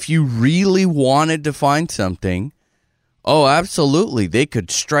 if you really wanted to find something, oh, absolutely. They could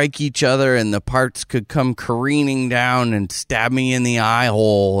strike each other and the parts could come careening down and stab me in the eye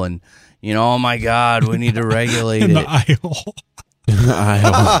hole. And, oh my God, we need to regulate in it. the eye hole. Eye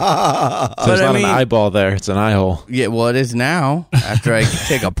hole. There's not an eyeball there. It's an eye hole. Yeah, well, it is now after I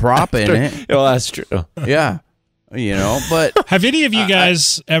take a prop in it. Well, that's true. Yeah. But have any of you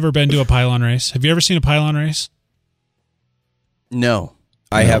guys ever been to a pylon race? Have you ever seen a pylon race? No.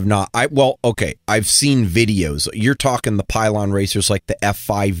 I have not. I've seen videos. You're talking the pylon racers like the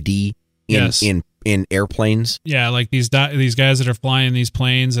F5D in airplanes. Yeah, like these guys that are flying these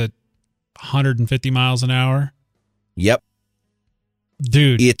planes at 150 miles an hour. Yep.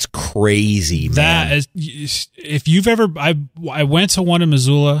 Dude, it's crazy, man. That is, if you've ever, I went to one in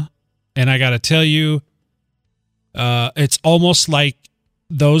Missoula, and I got to tell you, it's almost like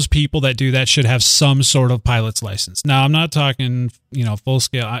those people that do that should have some sort of pilot's license. Now, I'm not talking, full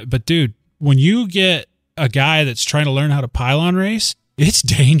scale, but dude, when you get a guy that's trying to learn how to pylon race, it's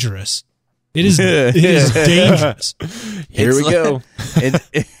dangerous. It is dangerous. Here we go.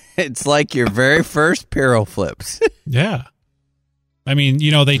 It's like your very first Piro flips. Yeah. I mean,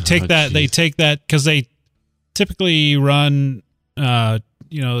 they take that because they typically run,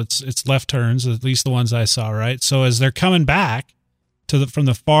 it's left turns, at least the ones I saw, right? So as they're coming back from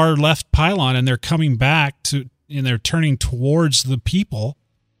the far left pylon, and they're coming back and they're turning towards the people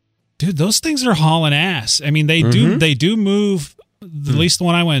Dude, those things are hauling ass. I mean, they do move. At least the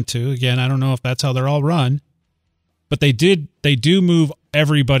one I went to. Again, I don't know if that's how they're all run, but they do move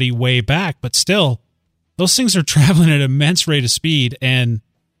everybody way back. But still, those things are traveling at an immense rate of speed, and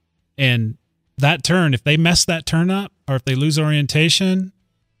that turn, if they mess that turn up, or if they lose orientation,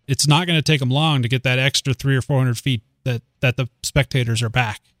 it's not going to take them long to get that extra 300 or 400 feet that the spectators are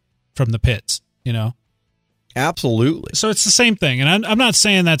back from the pits. You know. Absolutely. So it's the same thing, and I'm not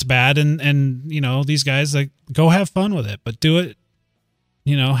saying that's bad, and you know, these guys, like, go have fun with it, but do it,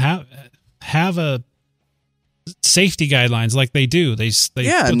 you know, have a safety guidelines like they do. They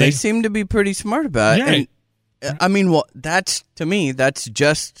seem to be pretty smart about it. Right. And I mean, well, that's, to me, that's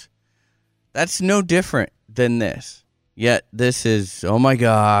no different than this. Yet this is, oh my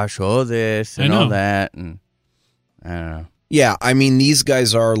gosh, oh this and all that, and I don't know. Yeah, I mean, these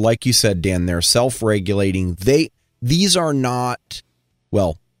guys are, like you said, Dan, they're self-regulating. These are not,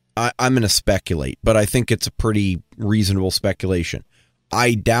 well, I'm going to speculate, but I think it's a pretty reasonable speculation.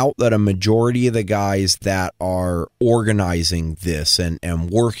 I doubt that a majority of the guys that are organizing this and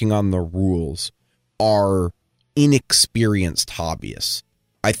working on the rules are inexperienced hobbyists.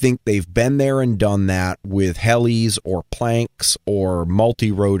 I think they've been there and done that with helis or planks or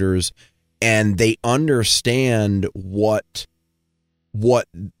multi-rotors, and they understand what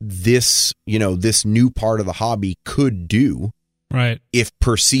this, you know, this new part of the hobby could do, right, if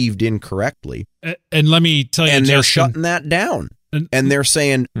perceived incorrectly. And let me tell you, and they're Justin, shutting that down. And they're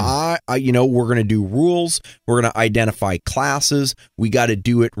saying, you know, we're going to do rules. We're going to identify classes. We got to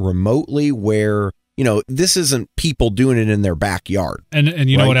do it remotely, where, you know, this isn't people doing it in their backyard. And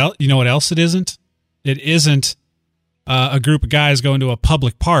you know what else? You know what else it isn't? It isn't a group of guys going to a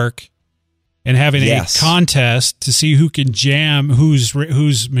public park and having a contest to see who can jam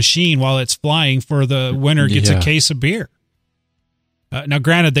whose machine while it's flying, for the winner gets a case of beer. Now,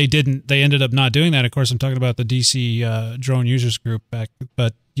 granted, they ended up not doing that. Of course, I'm talking about the DC drone users group back,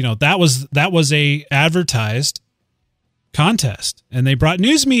 but you know, that was a advertised contest, and they brought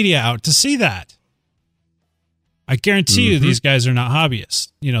news media out to see that. I guarantee you, these guys are not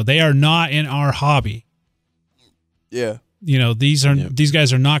hobbyists. You know, they are not in our hobby. Yeah. You know, these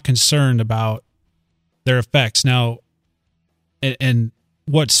guys are not concerned about their effects. Now, and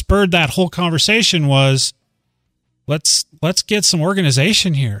what spurred that whole conversation was, let's get some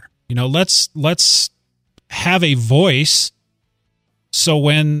organization here. You know, let's have a voice, so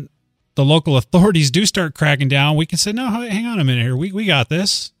when the local authorities do start cracking down, we can say, no, hang on a minute here. We got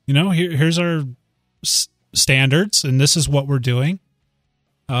this. You know, here's our standards, and this is what we're doing.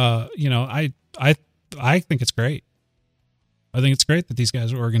 You know, I think it's great. I think it's great that these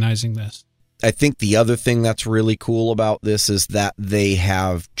guys are organizing this. I think the other thing that's really cool about this is that they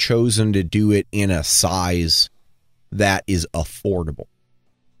have chosen to do it in a size that is affordable.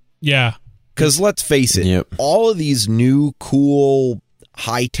 Yeah. Because let's face it, all of these new, cool,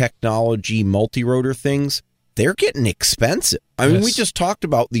 high technology multi-rotor things, they're getting expensive. I mean, we just talked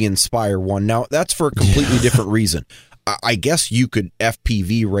about the Inspire one. Now, that's for a completely different reason. I guess you could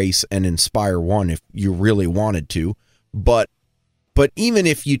FPV race an Inspire one if you really wanted to, but even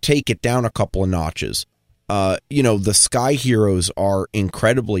if you take it down a couple of notches, you know, the Sky Heroes are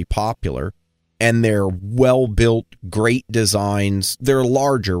incredibly popular, and they're well-built, great designs. They're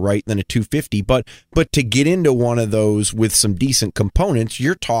larger, right, than a 250, but to get into one of those with some decent components,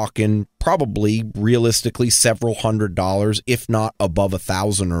 you're talking probably realistically several $100s, if not above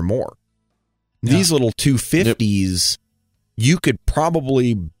 $1,000 or more. Yeah. These little 250s, you could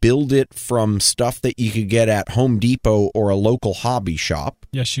probably build it from stuff that you could get at Home Depot or a local hobby shop.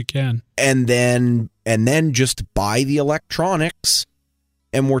 Yes, you can. And then just buy the electronics.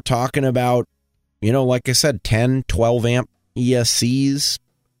 And we're talking about, you know, like I said, 10, 12 amp ESCs,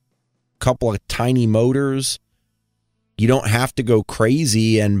 couple of tiny motors. You don't have to go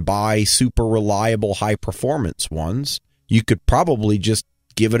crazy and buy super reliable high performance ones. You could probably just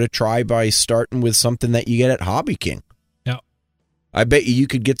give it a try by starting with something that you get at Hobby King. Yeah. I bet you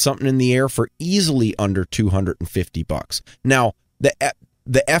could get something in the air for easily under $250. Now, the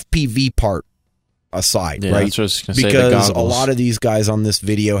FPV part aside, right? That's what I was gonna say, because a lot of these guys on this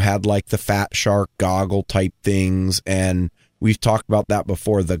video had like the Fat Shark goggle type things, and we've talked about that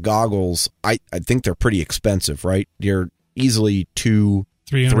before. The goggles, I think they're pretty expensive, right? They're easily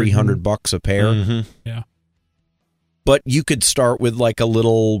 $300 a pair. Mm-hmm. Yeah. But you could start with like a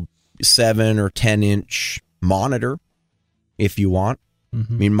little 7 or 10 inch monitor if you want.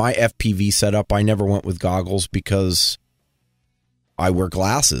 Mm-hmm. I mean, my FPV setup, I never went with goggles because I wear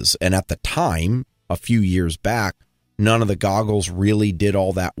glasses. And at the time, a few years back, none of the goggles really did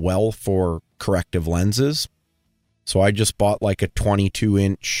all that well for corrective lenses. So I just bought like a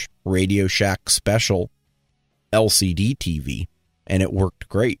 22-inch Radio Shack Special LCD TV, and it worked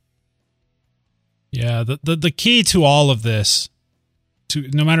great. Yeah, the key to all of this, to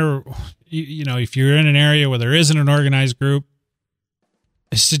no matter if you're in an area where there isn't an organized group,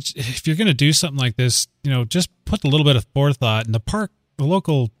 if you're going to do something like this, just put a little bit of forethought. And the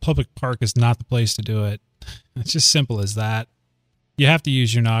local public park is not the place to do it. It's just simple as that. You have to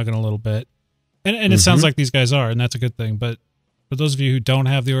use your noggin a little bit, and it sounds like these guys are, and that's a good thing. But for those of you who don't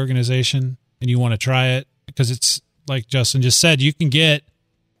have the organization and you want to try it, because it's like Justin just said, you can get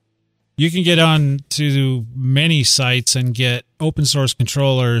on to many sites and get open source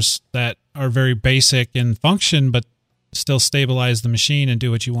controllers that are very basic in function, but still stabilize the machine and do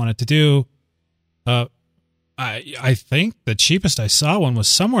what you want it to do. I think the cheapest I saw one was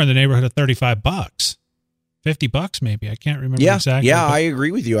somewhere in the neighborhood of $35, $50 maybe. I can't remember exactly. Yeah, I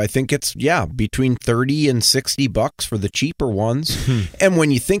agree with you. I think it's between $30 and $60 for the cheaper ones. And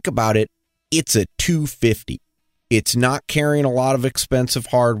when you think about it, it's a $250. It's not carrying a lot of expensive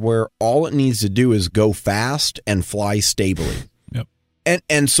hardware. All it needs to do is go fast and fly stably. Yep.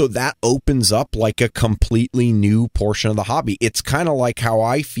 And so that opens up like a completely new portion of the hobby. It's kind of like how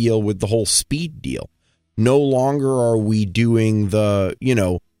I feel with the whole speed deal. No longer are we doing the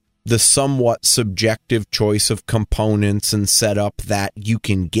somewhat subjective choice of components and setup that you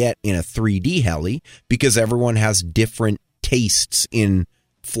can get in a 3D heli, because everyone has different tastes in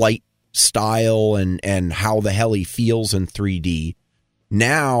flight style and how the heli feels in 3D.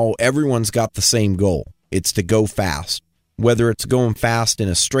 Now everyone's got the same goal. It's to go fast. Whether it's going fast in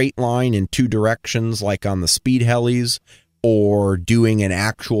a straight line in two directions like on the speed helis, or doing an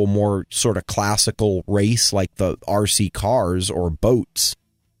actual more sort of classical race like the RC cars or boats.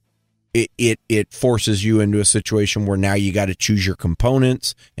 It forces you into a situation where now you got to choose your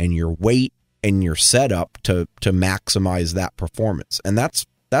components and your weight and your setup to maximize that performance. And that's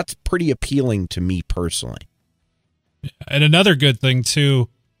pretty appealing to me personally. And another good thing too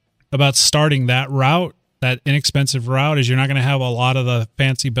about starting that route, that inexpensive route, is you're not going to have a lot of the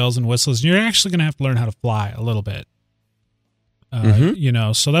fancy bells and whistles. You're actually going to have to learn how to fly a little bit.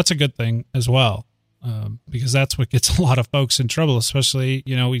 So that's a good thing as well, because that's what gets a lot of folks in trouble, especially,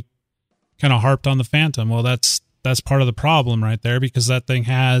 we kind of harped on the Phantom. Well, that's part of the problem right there, because that thing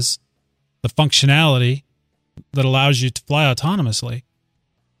has the functionality that allows you to fly autonomously.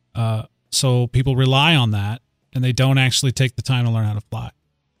 So people rely on that, and they don't actually take the time to learn how to fly.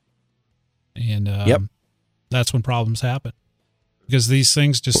 And that's when problems happen. Because these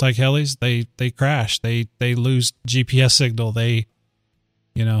things, just like helis, they crash. They lose GPS signal.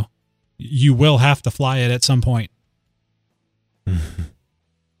 You will have to fly it at some point.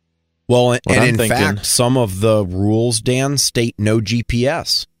 Well, and in fact, some of the rules, Dan, state no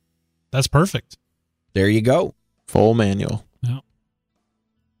GPS. That's perfect. There you go. Full manual. Yeah.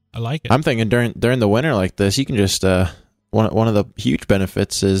 I like it. I'm thinking during the winter like this, you can just one of the huge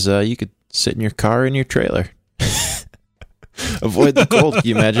benefits is you could sit in your car in your trailer. Avoid the cold. Can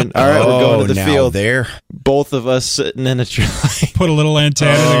you imagine? All right, we're going to the field. There, both of us sitting in a trailer. Put a little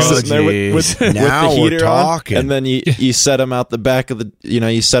antenna. Sitting there with now the heater we're talking. on, and then you set him out the back of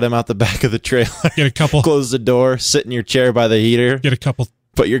the trailer. Get a couple. Close the door. Sit in your chair by the heater. Get a couple.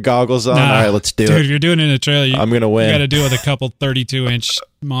 Put your goggles on. All right, let's do it. Dude, if you're doing it in a trailer, I'm gonna win. You got to do it with a couple 32-inch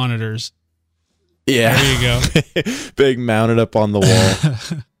monitors. Yeah, there you go. Big mounted up on the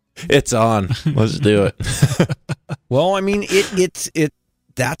wall. It's on. Let's do it. Well, I mean, it's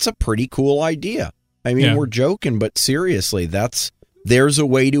that's a pretty cool idea. I mean, we're joking, but seriously, there's a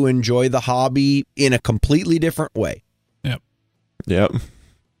way to enjoy the hobby in a completely different way. Yep.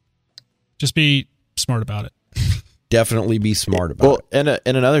 Just be smart about it. Definitely be smart about it.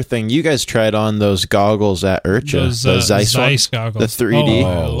 And another thing, you guys tried on those goggles at IRCHA, those Zeiss goggles, the 3D.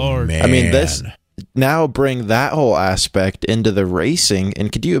 Oh Lord! Man. I mean, this now bring that whole aspect into the racing,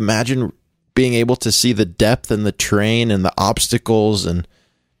 and could you imagine being able to see the depth and the terrain and the obstacles, and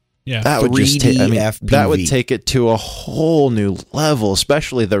that would just that would take it to a whole new level,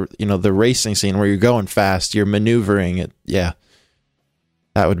 especially the racing scene where you're going fast, you're maneuvering it. Yeah,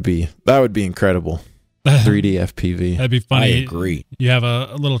 that would be incredible. 3D FPV. That'd be funny. I agree. You have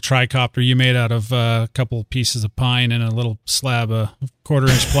a little tricopter you made out of a couple pieces of pine and a little slab of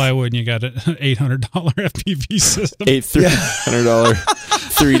 1/4-inch plywood, and you got an $800 FPV system. $800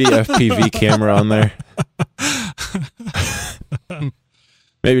 3D FPV camera on there.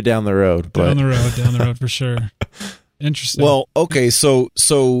 Maybe down the road. But. Down the road for sure. Interesting. Well, okay, so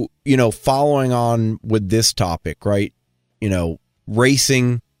following on with this topic, right?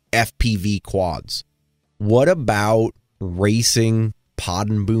 Racing FPV quads. What about racing pod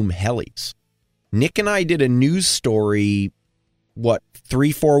and boom helis? Nick and I did a news story,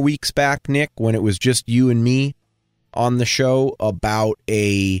 3-4 weeks back, Nick, when it was just you and me on the show about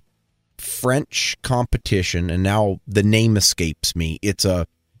a French competition, and now the name escapes me. It's a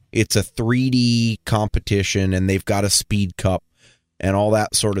 3D competition, and they've got a speed cup and all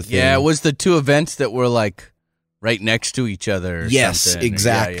that sort of thing. Yeah, it was the two events that were like right next to each other. Yes, something.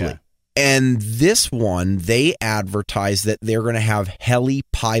 exactly. Yeah. And this one, they advertised that they're going to have heli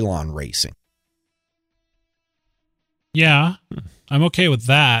pylon racing. Yeah, I'm okay with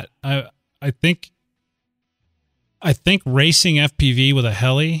that. I think racing FPV with a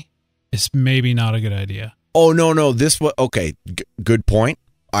heli is maybe not a good idea. Oh, no. This was okay. Good point.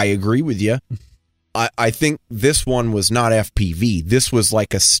 I agree with you. I think this one was not FPV. This was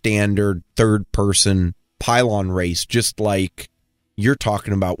like a standard third-person pylon race, just like you're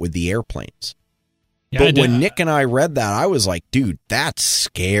talking about with the airplanes. Yeah, but when Nick and I read that, I was like, dude, that's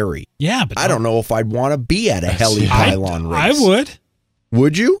scary. Yeah, but I don't know if I'd want to be at a heli pylon race. I would.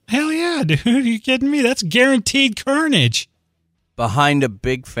 Would you? Hell yeah, dude. Are you kidding me? That's guaranteed carnage. Behind a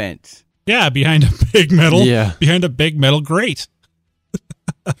big fence. Yeah, behind a big metal grate.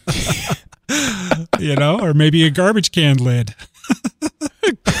 Or maybe a garbage can lid.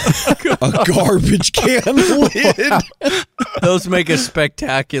 A garbage can lid. Those make a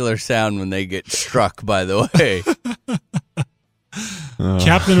spectacular sound when they get struck, by the way.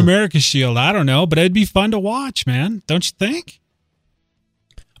 Captain America shield, I don't know, but it'd be fun to watch, man. Don't you think?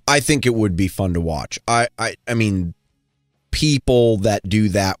 I think it would be fun to watch. I mean, people that do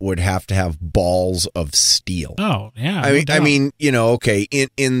that would have to have balls of steel. Oh, yeah. I mean, okay,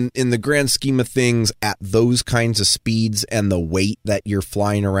 in the grand scheme of things, at those kinds of speeds and the weight that you're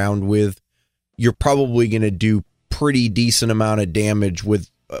flying around with, you're probably going to do pretty decent amount of damage with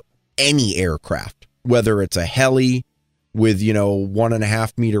any aircraft, whether it's a heli with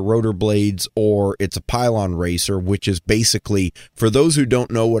 1.5 meter rotor blades, or it's a pylon racer, which is basically, for those who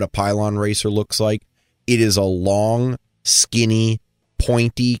don't know what a pylon racer looks like, it is a long, skinny,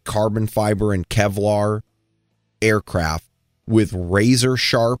 pointy carbon fiber and Kevlar aircraft with razor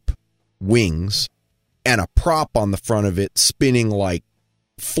sharp wings and a prop on the front of it spinning like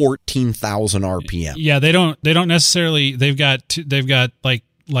 14,000 RPM. Yeah, they don't necessarily, they've got like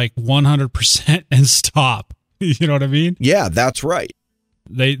 100% and stop. You know what I mean? Yeah, that's right.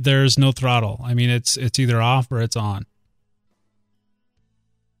 There's no throttle. I mean, it's either off or it's on.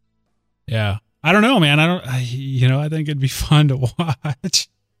 Yeah. I don't know, man. I think it'd be fun to watch.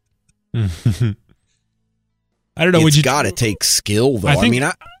 I don't know. It's got to take skill, though.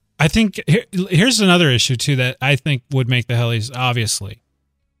 I think here's another issue too that I think would make the helis obviously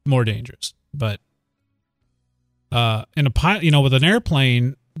more dangerous. But in with an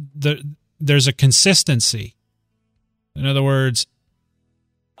airplane, there's a consistency. In other words,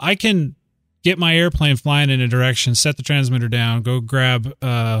 I can get my airplane flying in a direction, set the transmitter down, go grab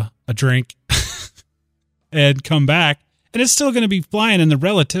a drink, and come back, and it's still going to be flying in the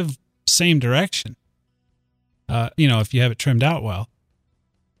relative same direction. If you have it trimmed out well.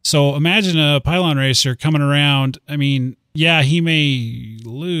 So imagine a pylon racer coming around. I mean, yeah, he may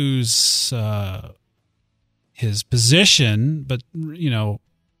lose his position, but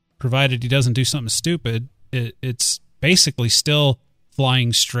provided he doesn't do something stupid, it's basically still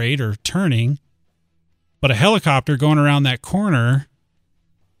flying straight or turning. But a helicopter going around that corner,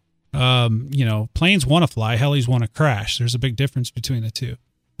 planes want to fly, helis want to crash. There's a big difference between the two.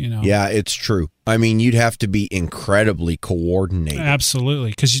 Yeah, it's true. I mean, you'd have to be incredibly coordinated.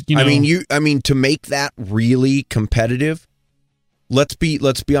 Absolutely, because I mean, to make that really competitive, let's be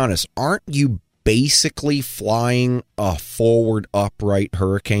honest. Aren't you basically flying a forward upright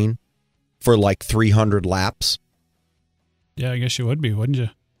Hurricane for like 300 laps? Yeah, I guess you would be, wouldn't you?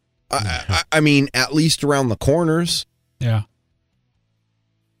 I mean, at least around the corners. Yeah.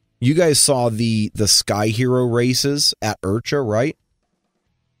 You guys saw the Sky Hero races at IRCHA, right?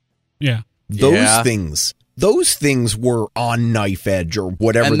 Yeah. Those things were on knife edge or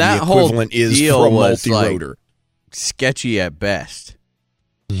whatever and the equivalent is for a multi-rotor. Like sketchy at best.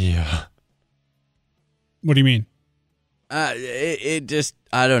 Yeah. What do you mean? It just,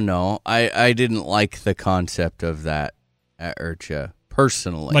 I don't know. I didn't like the concept of that at IRCHA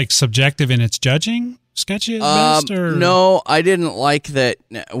personally. Like subjective in its judging? Sketchy at best? Or? No, I didn't like that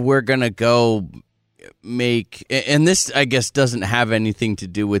we're going to go make, and this I guess doesn't have anything to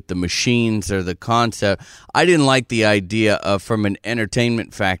do with the machines or the concept. I didn't like the idea of, from an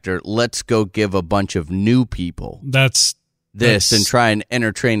entertainment factor, let's go give a bunch of new people that's and try and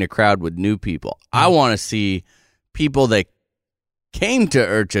entertain a crowd with new people. I want to see people that came to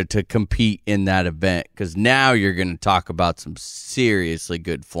IRCHA to compete in that event, because now you're going to talk about some seriously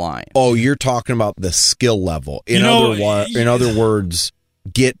good flying. Oh, you're talking about the skill level. In other words,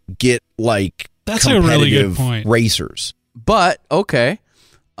 get like that's a really good competitive point. racers. But okay,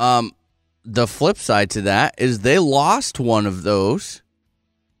 the flip side to that is they lost one of those,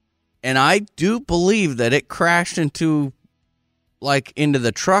 and I do believe that it crashed into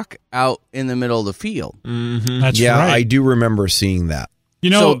the truck out in the middle of the field. That's Yeah, right. I do remember seeing that. You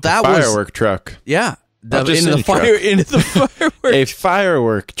know, So that was Firework truck. yeah, Not just into the any truck. fire into the fireworks. A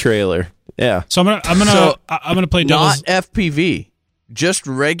firework trailer. Yeah. so I'm gonna play Not devil's. FPV, just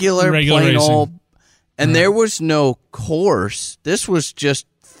regular plain racing. old. And there was no course. This was just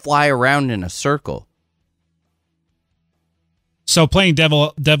fly around in a circle. So playing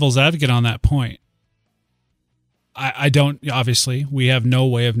devil's advocate on that point. I don't, obviously we have no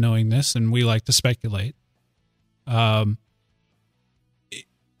way of knowing this, and we like to speculate.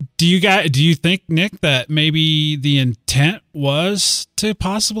 Do you think, Nick, that maybe the intent was to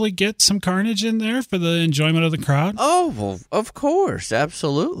possibly get some carnage in there for the enjoyment of the crowd? Oh, well, of course,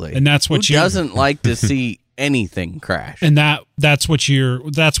 absolutely. And that's what Who you- doesn't like to see anything crash. And that's what you're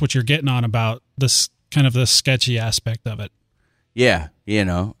getting on about this kind of the sketchy aspect of it. Yeah,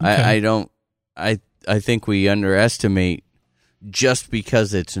 Okay. I think we underestimate, just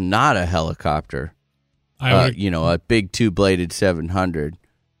because it's not a helicopter, I would, a big 2-bladed 700,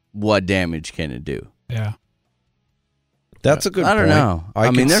 what damage can it do? yeah. That's a good I don't point. know. I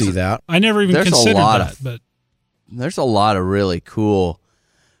I mean, can there's- see that. I never even There's a considered lot that, of- but There's a lot of really cool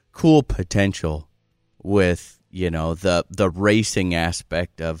potential with, the racing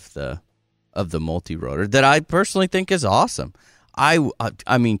aspect of the multi-rotor that I personally think is awesome. I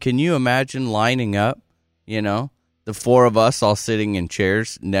mean, can you imagine lining up, the four of us all sitting in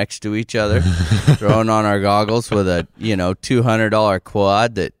chairs next to each other, throwing on our goggles with a, $200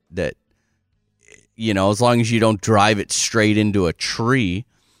 quad that, as long as you don't drive it straight into a tree,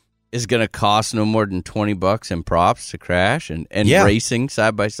 is going to cost no more than $20 in props to crash and Yeah. racing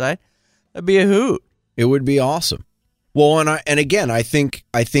side by side? That'd be a hoot. It would be awesome. Well, and again, I think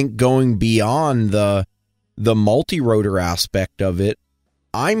going beyond the multi-rotor aspect of it,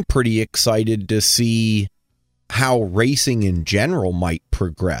 I'm pretty excited to see how racing in general might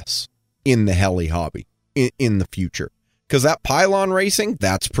progress in the heli hobby in the future. Because that pylon racing,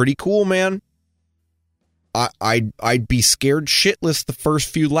 that's pretty cool, man. I'd be scared shitless the first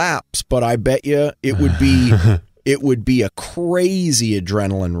few laps, but I bet you it would be a crazy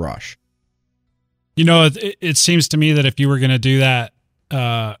adrenaline rush. It seems to me that if you were going to do that,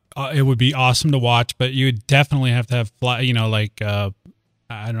 it would be awesome to watch, but you would definitely have to have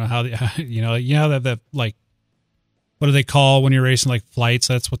I don't know how that like, what do they call when you're racing, like flights?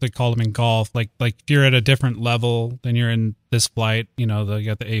 That's what they call them in golf. Like if you're at a different level than you're in this flight, you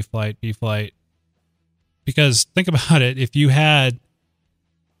got the A flight, B flight. Because think about it, if you had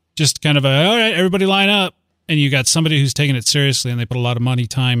just kind of all right, everybody line up, and you got somebody who's taking it seriously and they put a lot of money,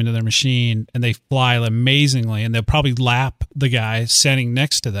 time into their machine, and they fly amazingly, and they'll probably lap the guy standing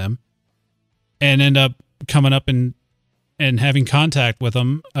next to them and end up coming up and having contact with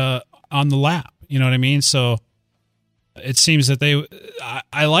them on the lap. You know what I mean? So it seems that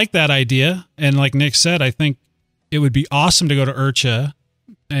I like that idea. And like Nick said, I think it would be awesome to go to IRCHA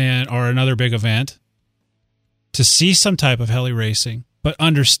or another big event to see some type of heli racing, but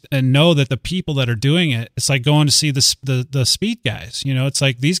and know that the people that are doing it, it's like going to see the speed guys. It's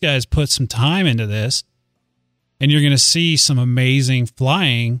like these guys put some time into this, and you're going to see some amazing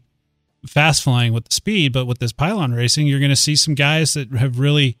fast flying with the speed. But with this pylon racing, you're going to see some guys that have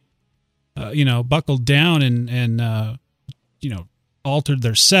really, buckled down and altered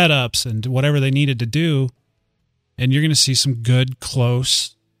their setups and whatever they needed to do. And you're going to see some good,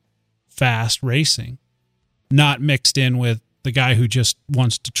 close, fast racing, not mixed in with the guy who just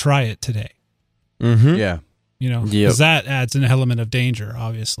wants to try it today. Mm-hmm. Yeah. Because that adds an element of danger,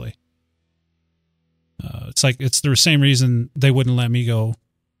 obviously. It's the same reason they wouldn't let me go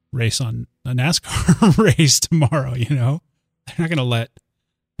race on a NASCAR race tomorrow. They're not going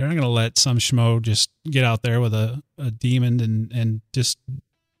to let some schmo just get out there with a demon and just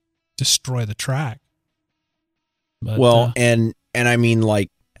destroy the track. But, and I mean,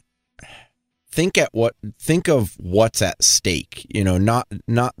 like, think of what's at stake. Not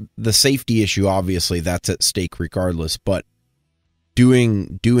the safety issue. Obviously, that's at stake regardless. But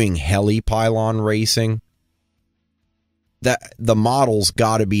doing heli pylon racing, that the model's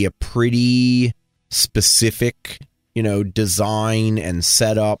got to be a pretty specific, design and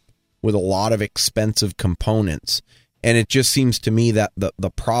setup with a lot of expensive components. And it just seems to me that the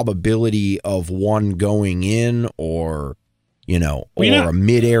probability of one going in or or a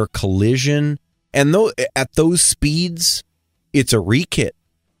midair collision. And at those speeds, it's a rekit.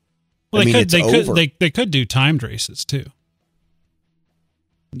 Well, it's over. They could do timed races too.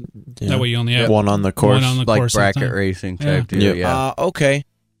 Yeah. That way you only have one on the course. One on the like course at a bracket time. racing type deal. Yeah. Yeah. Okay.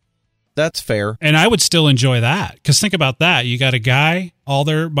 That's fair. And I would still enjoy that, because think about that. You got a guy all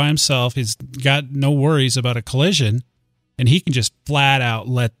there by himself. He's got no worries about a collision, and he can just flat out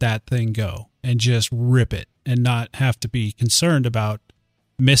let that thing go and just rip it and not have to be concerned about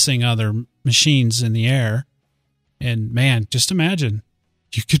missing other machines in the air. And man, just imagine,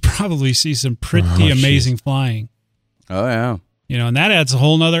 you could probably see some pretty amazing flying. Oh, yeah. And that adds a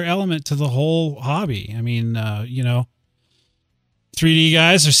whole nother element to the whole hobby. I mean, 3D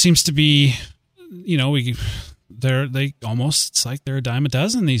guys, there seems to be, it's like they're a dime a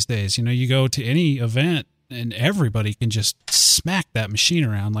dozen these days. You go to any event and everybody can just smack that machine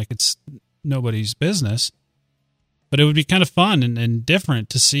around like it's nobody's business. But it would be kind of fun and different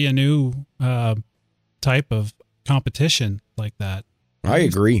to see a new type of competition like that. I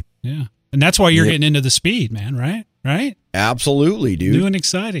agree. Yeah. And that's why you're getting into the speed, man, right? Right? Absolutely, dude. New and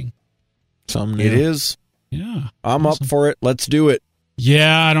exciting. Something new. It is. Yeah. I'm up for it. Let's do it.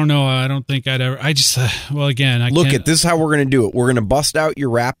 Yeah, I don't know. I don't think I'd ever. I just, again, I Look, can't. this is how we're going to do it. We're going to bust out your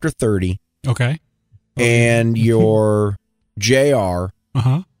Raptor 30 Okay. and your JR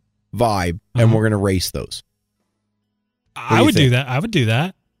Uh-huh. Vibe, and we're going to race those. I would do that. I would do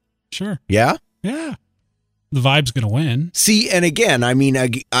that. Sure. Yeah? Yeah. The Vibe's going to win. See, and again, I mean,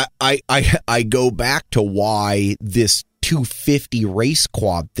 I go back to why this 250 race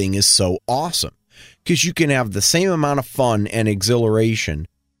quad thing is so awesome. Because you can have the same amount of fun and exhilaration,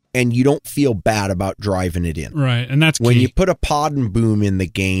 and you don't feel bad about driving it in. Right, and that's key. When you put a pod and boom in the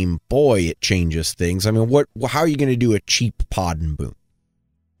game, boy, it changes things. I mean, how are you going to do a cheap pod and boom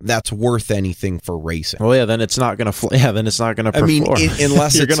that's worth anything for racing? Well, yeah, then it's not going to. Then it's not going to perform. I mean,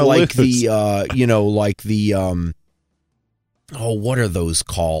 unless You're it's gonna like lose. what are those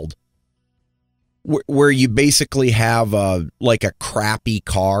called? Where you basically have a crappy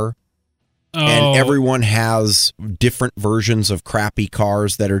car. And everyone has different versions of crappy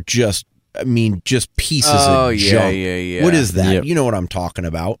cars that are just pieces of junk. Yeah. What is that? Yep. You know what I'm talking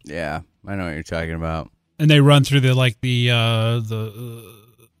about. Yeah, I know what you're talking about. And they run through the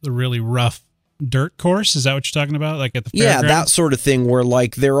really rough dirt course. Is that what you're talking about? Like at the Yeah, fairgrounds? that sort of thing where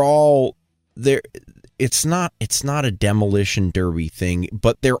they're all there. It's not a demolition derby thing,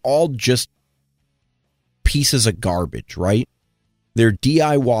 but they're all just pieces of garbage, right? They're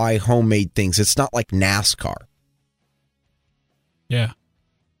DIY homemade things. It's not like NASCAR. Yeah.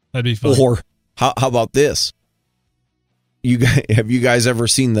 That'd be fun. Or how about this? Have you guys ever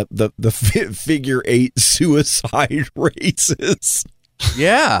seen the figure 8 suicide races?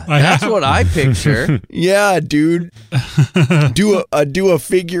 Yeah, I that's have. what I picture. Yeah, dude. Do a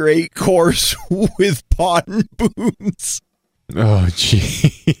figure 8 course with pod and booms. Oh,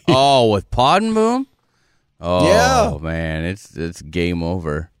 gee. Oh, with Pod and Boom? Oh, Yeah. man, it's game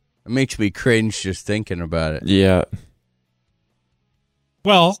over. It makes me cringe just thinking about it. Yeah.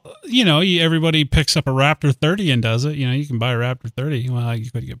 Well, everybody picks up a Raptor 30 and does it. You can buy a Raptor 30. Well, you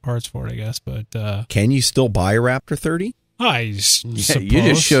could get parts for it, I guess. But Can you still buy a Raptor 30? I Yeah, suppose. you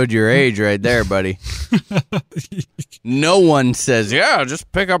just showed your age right there, buddy. No one says, yeah,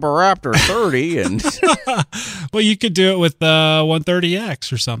 just pick up a Raptor 30 and Well, you could do it with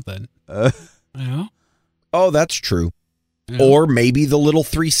 130X or something. Oh, that's true. Yeah. Or maybe the little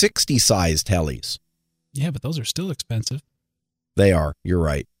 360 sized helis. Yeah, but those are still expensive. They are. You're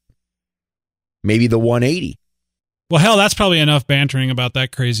right. Maybe the 180. Well, hell, that's probably enough bantering about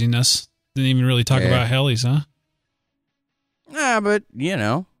that craziness. Didn't even really talk Yeah. about helis, huh? but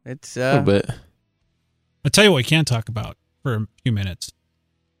it's A little bit. I'll tell you what we can talk about for a few minutes.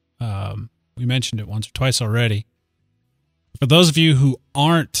 We mentioned it once or twice already. For those of you who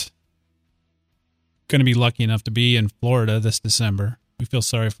aren't going to be lucky enough to be in Florida this December, we feel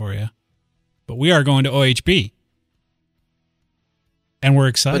sorry for you. But we are going to OHB. And we're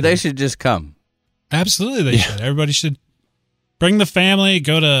excited. But they should just come. Absolutely, they should. Everybody should bring the family,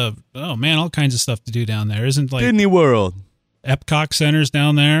 go to, all kinds of stuff to do down there. Isn't like Disney World. Epcot Center's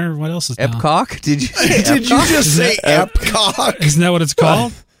down there? What else is down there? Epcot? Did you say Did you Epcot? just say Epcot? Isn't that what it's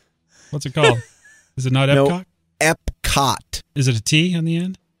called? What's it called? Is it not No. Epcot? Epcot. Is it a T on the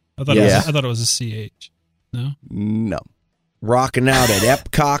end? I thought it was a CH. No? No. Rocking out at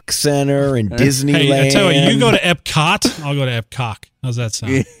Epcot Center and Disneyland. Hey, I tell you, you go to Epcot, I'll go to Epcot. How's that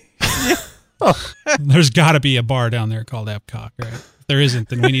sound? There's got to be a bar down there called Epcot, right? If there isn't,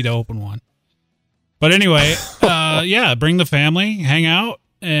 then we need to open one. But anyway, bring the family, hang out,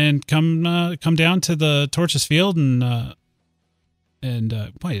 and come down to the Torches Field and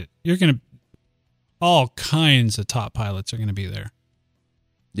And wait, you're going to, all kinds of top pilots are going to be there.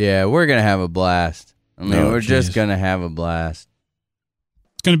 Yeah, we're going to have a blast. I mean, Oh, we're just geez. going to have a blast.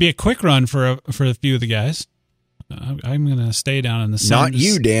 It's going to be a quick run for a few of the guys. I'm going to stay down in the sun. Not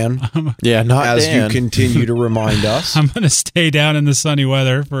you, Dan, Yeah, not as Dan. you continue to remind us. I'm going to stay down in the sunny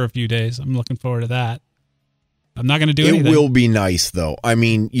weather for a few days. I'm looking forward to that. I'm not going to do It anything. will be nice, though. I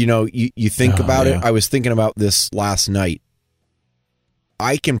mean, you think Oh, about yeah. it. I was thinking about this last night.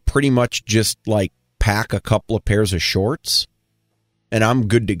 I can pretty much just like pack a couple of pairs of shorts and I'm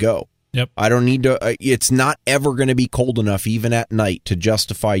good to go. Yep. I don't need to. It's not ever going to be cold enough, even at night, to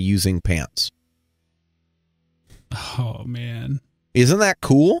justify using pants. Oh, man. Isn't that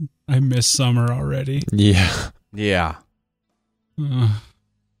cool? I miss summer already. Yeah. Yeah. Ugh.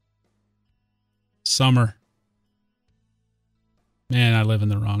 Summer. Man, I live in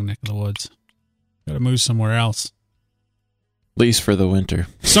the wrong neck of the woods. Got to move somewhere else. At least for the winter.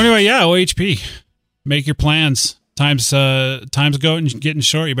 So anyway, yeah, OHP. Make your plans. Time's getting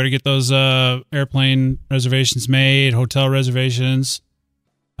short. You better get those airplane reservations made, hotel reservations.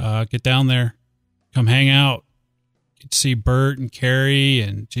 Get down there. Come hang out. Get to see Bert and Carrie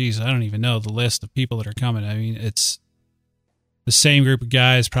and, geez, I don't even know the list of people that are coming. I mean, it's the same group of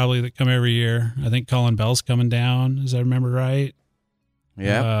guys probably that come every year. I think Colin Bell's coming down, as I remember right.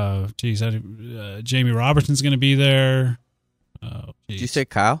 Yeah. Jamie Robertson's going to be there. Oh, Did you say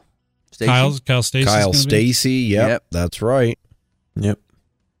Kyle? Stacey? Kyle Stacey? Kyle Stacy. Yep, that's right. Yep.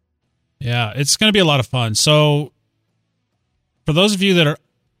 Yeah, it's going to be a lot of fun. So, for those of you that are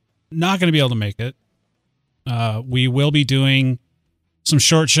not going to be able to make it, we will be doing some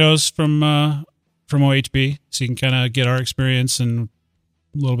short shows from OHB, so you can kind of get our experience and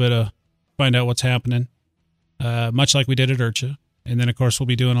a little bit of find out what's happening, much like we did at IRCHA. And then, of course, we'll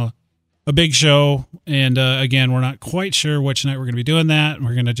be doing a big show. And again, we're not quite sure which night we're going to be doing that.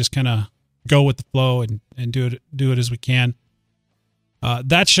 We're going to just kind of go with the flow and do it as we can.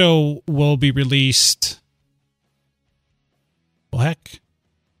 That show will be released. Well, heck.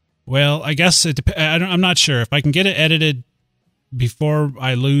 Well, I guess I'm not sure if I can get it edited before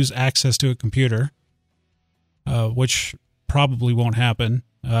I lose access to a computer, which probably won't happen.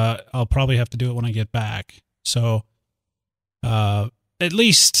 I'll probably have to do it when I get back. So, at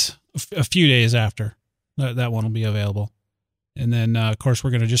least a few days after that one will be available. And then, of course, we're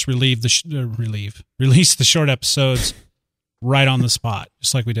going to just release the short episodes right on the spot,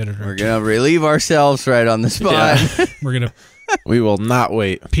 just like we did at We're IRCHA. going to relieve ourselves right on the spot. Yeah. We're going to We will not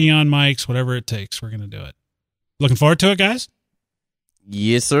wait. pee on mics, whatever it takes. We're going to do it. Looking forward to it, guys.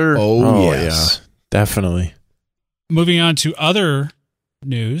 Yes, sir. Oh, yes. Yeah. Definitely. Moving on to other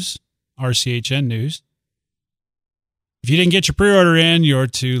news, RCHN news. If you didn't get your pre-order in, you're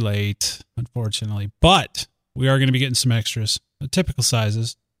too late, unfortunately. But we are going to be getting some extras, typical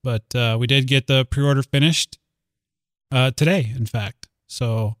sizes. But we did get the pre-order finished today, in fact.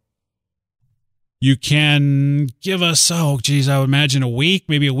 So you can give us, I would imagine a week,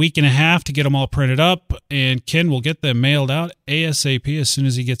 maybe a week and a half to get them all printed up. And Ken will get them mailed out ASAP as soon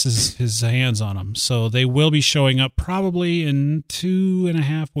as he gets his hands on them. So they will be showing up probably in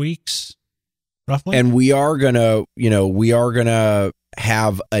 2.5 weeks, roughly. And we are gonna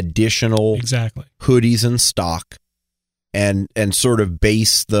have additional Exactly. hoodies in stock, and sort of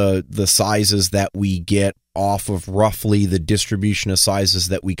base the sizes that we get off of roughly the distribution of sizes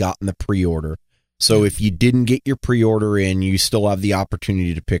that we got in the pre-order. So if you didn't get your pre-order in, you still have the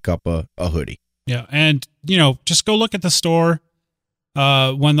opportunity to pick up a hoodie. Yeah, and just go look at the store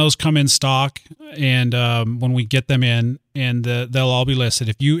when those come in stock, and when we get them in, and they'll all be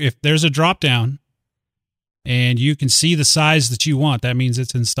listed. If there's a drop down, and you can see the size that you want, that means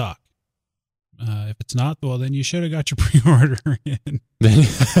it's in stock. If it's not, well, then you should have got your pre-order in.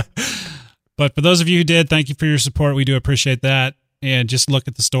 But for those of you who did, thank you for your support. We do appreciate that. And just look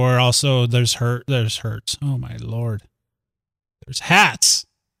at the store. Also, there's hurts. Oh my Lord. There's hats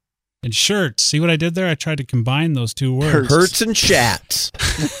and shirts. See what I did there? I tried to combine those two words. Hurts and chats.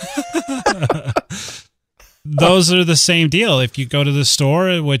 Those are the same deal. If you go to the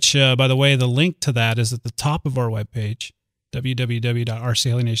store, which, by the way, the link to that is at the top of our webpage,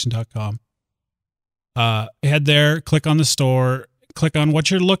 www.rcalienation.com. Head there, click on the store, click on what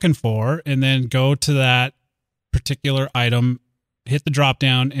you're looking for, and then go to that particular item, hit the drop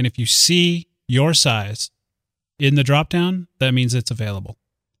down, and if you see your size in the drop down, that means it's available.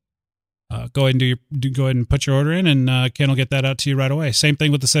 Go ahead and go ahead and put your order in, and Ken will get that out to you right away. Same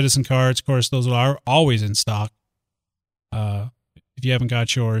thing with the citizen cards. Of course, those are always in stock. If you haven't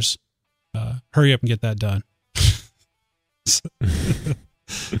got yours, hurry up and get that done.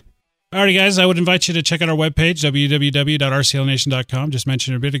 Alrighty, guys, I would invite you to check out our webpage, www.rclnation.com. Just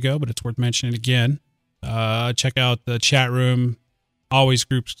mentioned it a bit ago, but it's worth mentioning again. Check out the chat room. Always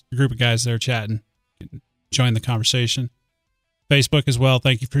group of guys there chatting. Join the conversation. Facebook as well.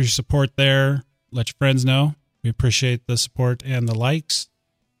 Thank you for your support there. Let your friends know. We appreciate the support and the likes.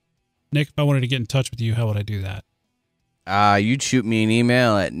 Nick, if I wanted to get in touch with you, how would I do that? You'd shoot me an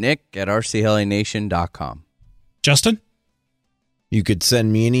email at nick@rchellynation.com. Justin? You could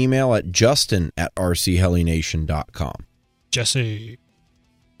send me an email at justin@rchellynation.com. Jesse?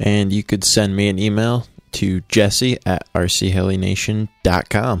 And you could send me an email to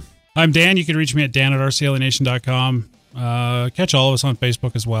jesse@rchellynation.com. I'm Dan. You can reach me at dan@rchellynation.com. Catch all of us on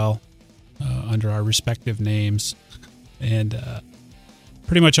Facebook as well, under our respective names. And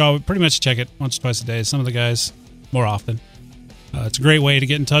pretty much check it once or twice a day. Some of the guys more often. It's a great way to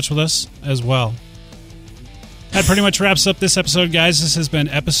get in touch with us as well. That pretty much wraps up this episode, guys. This has been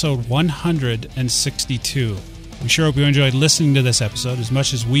episode 162. We sure hope you enjoyed listening to this episode as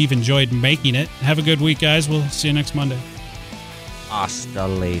much as we've enjoyed making it. Have a good week, guys. We'll see you next Monday. Hasta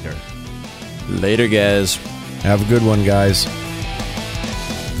later. Later, guys. Have a good one, guys.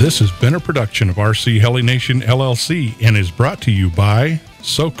 This has been a production of RC Heli Nation LLC and is brought to you by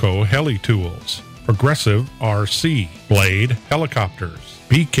SoCo Heli Tools, Progressive RC, Blade Helicopters,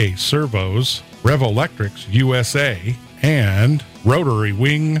 BK Servos, Rev Electrics USA, and Rotary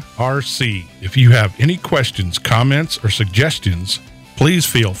Wing RC. If you have any questions, comments, or suggestions, please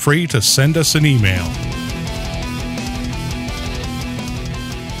feel free to send us an email.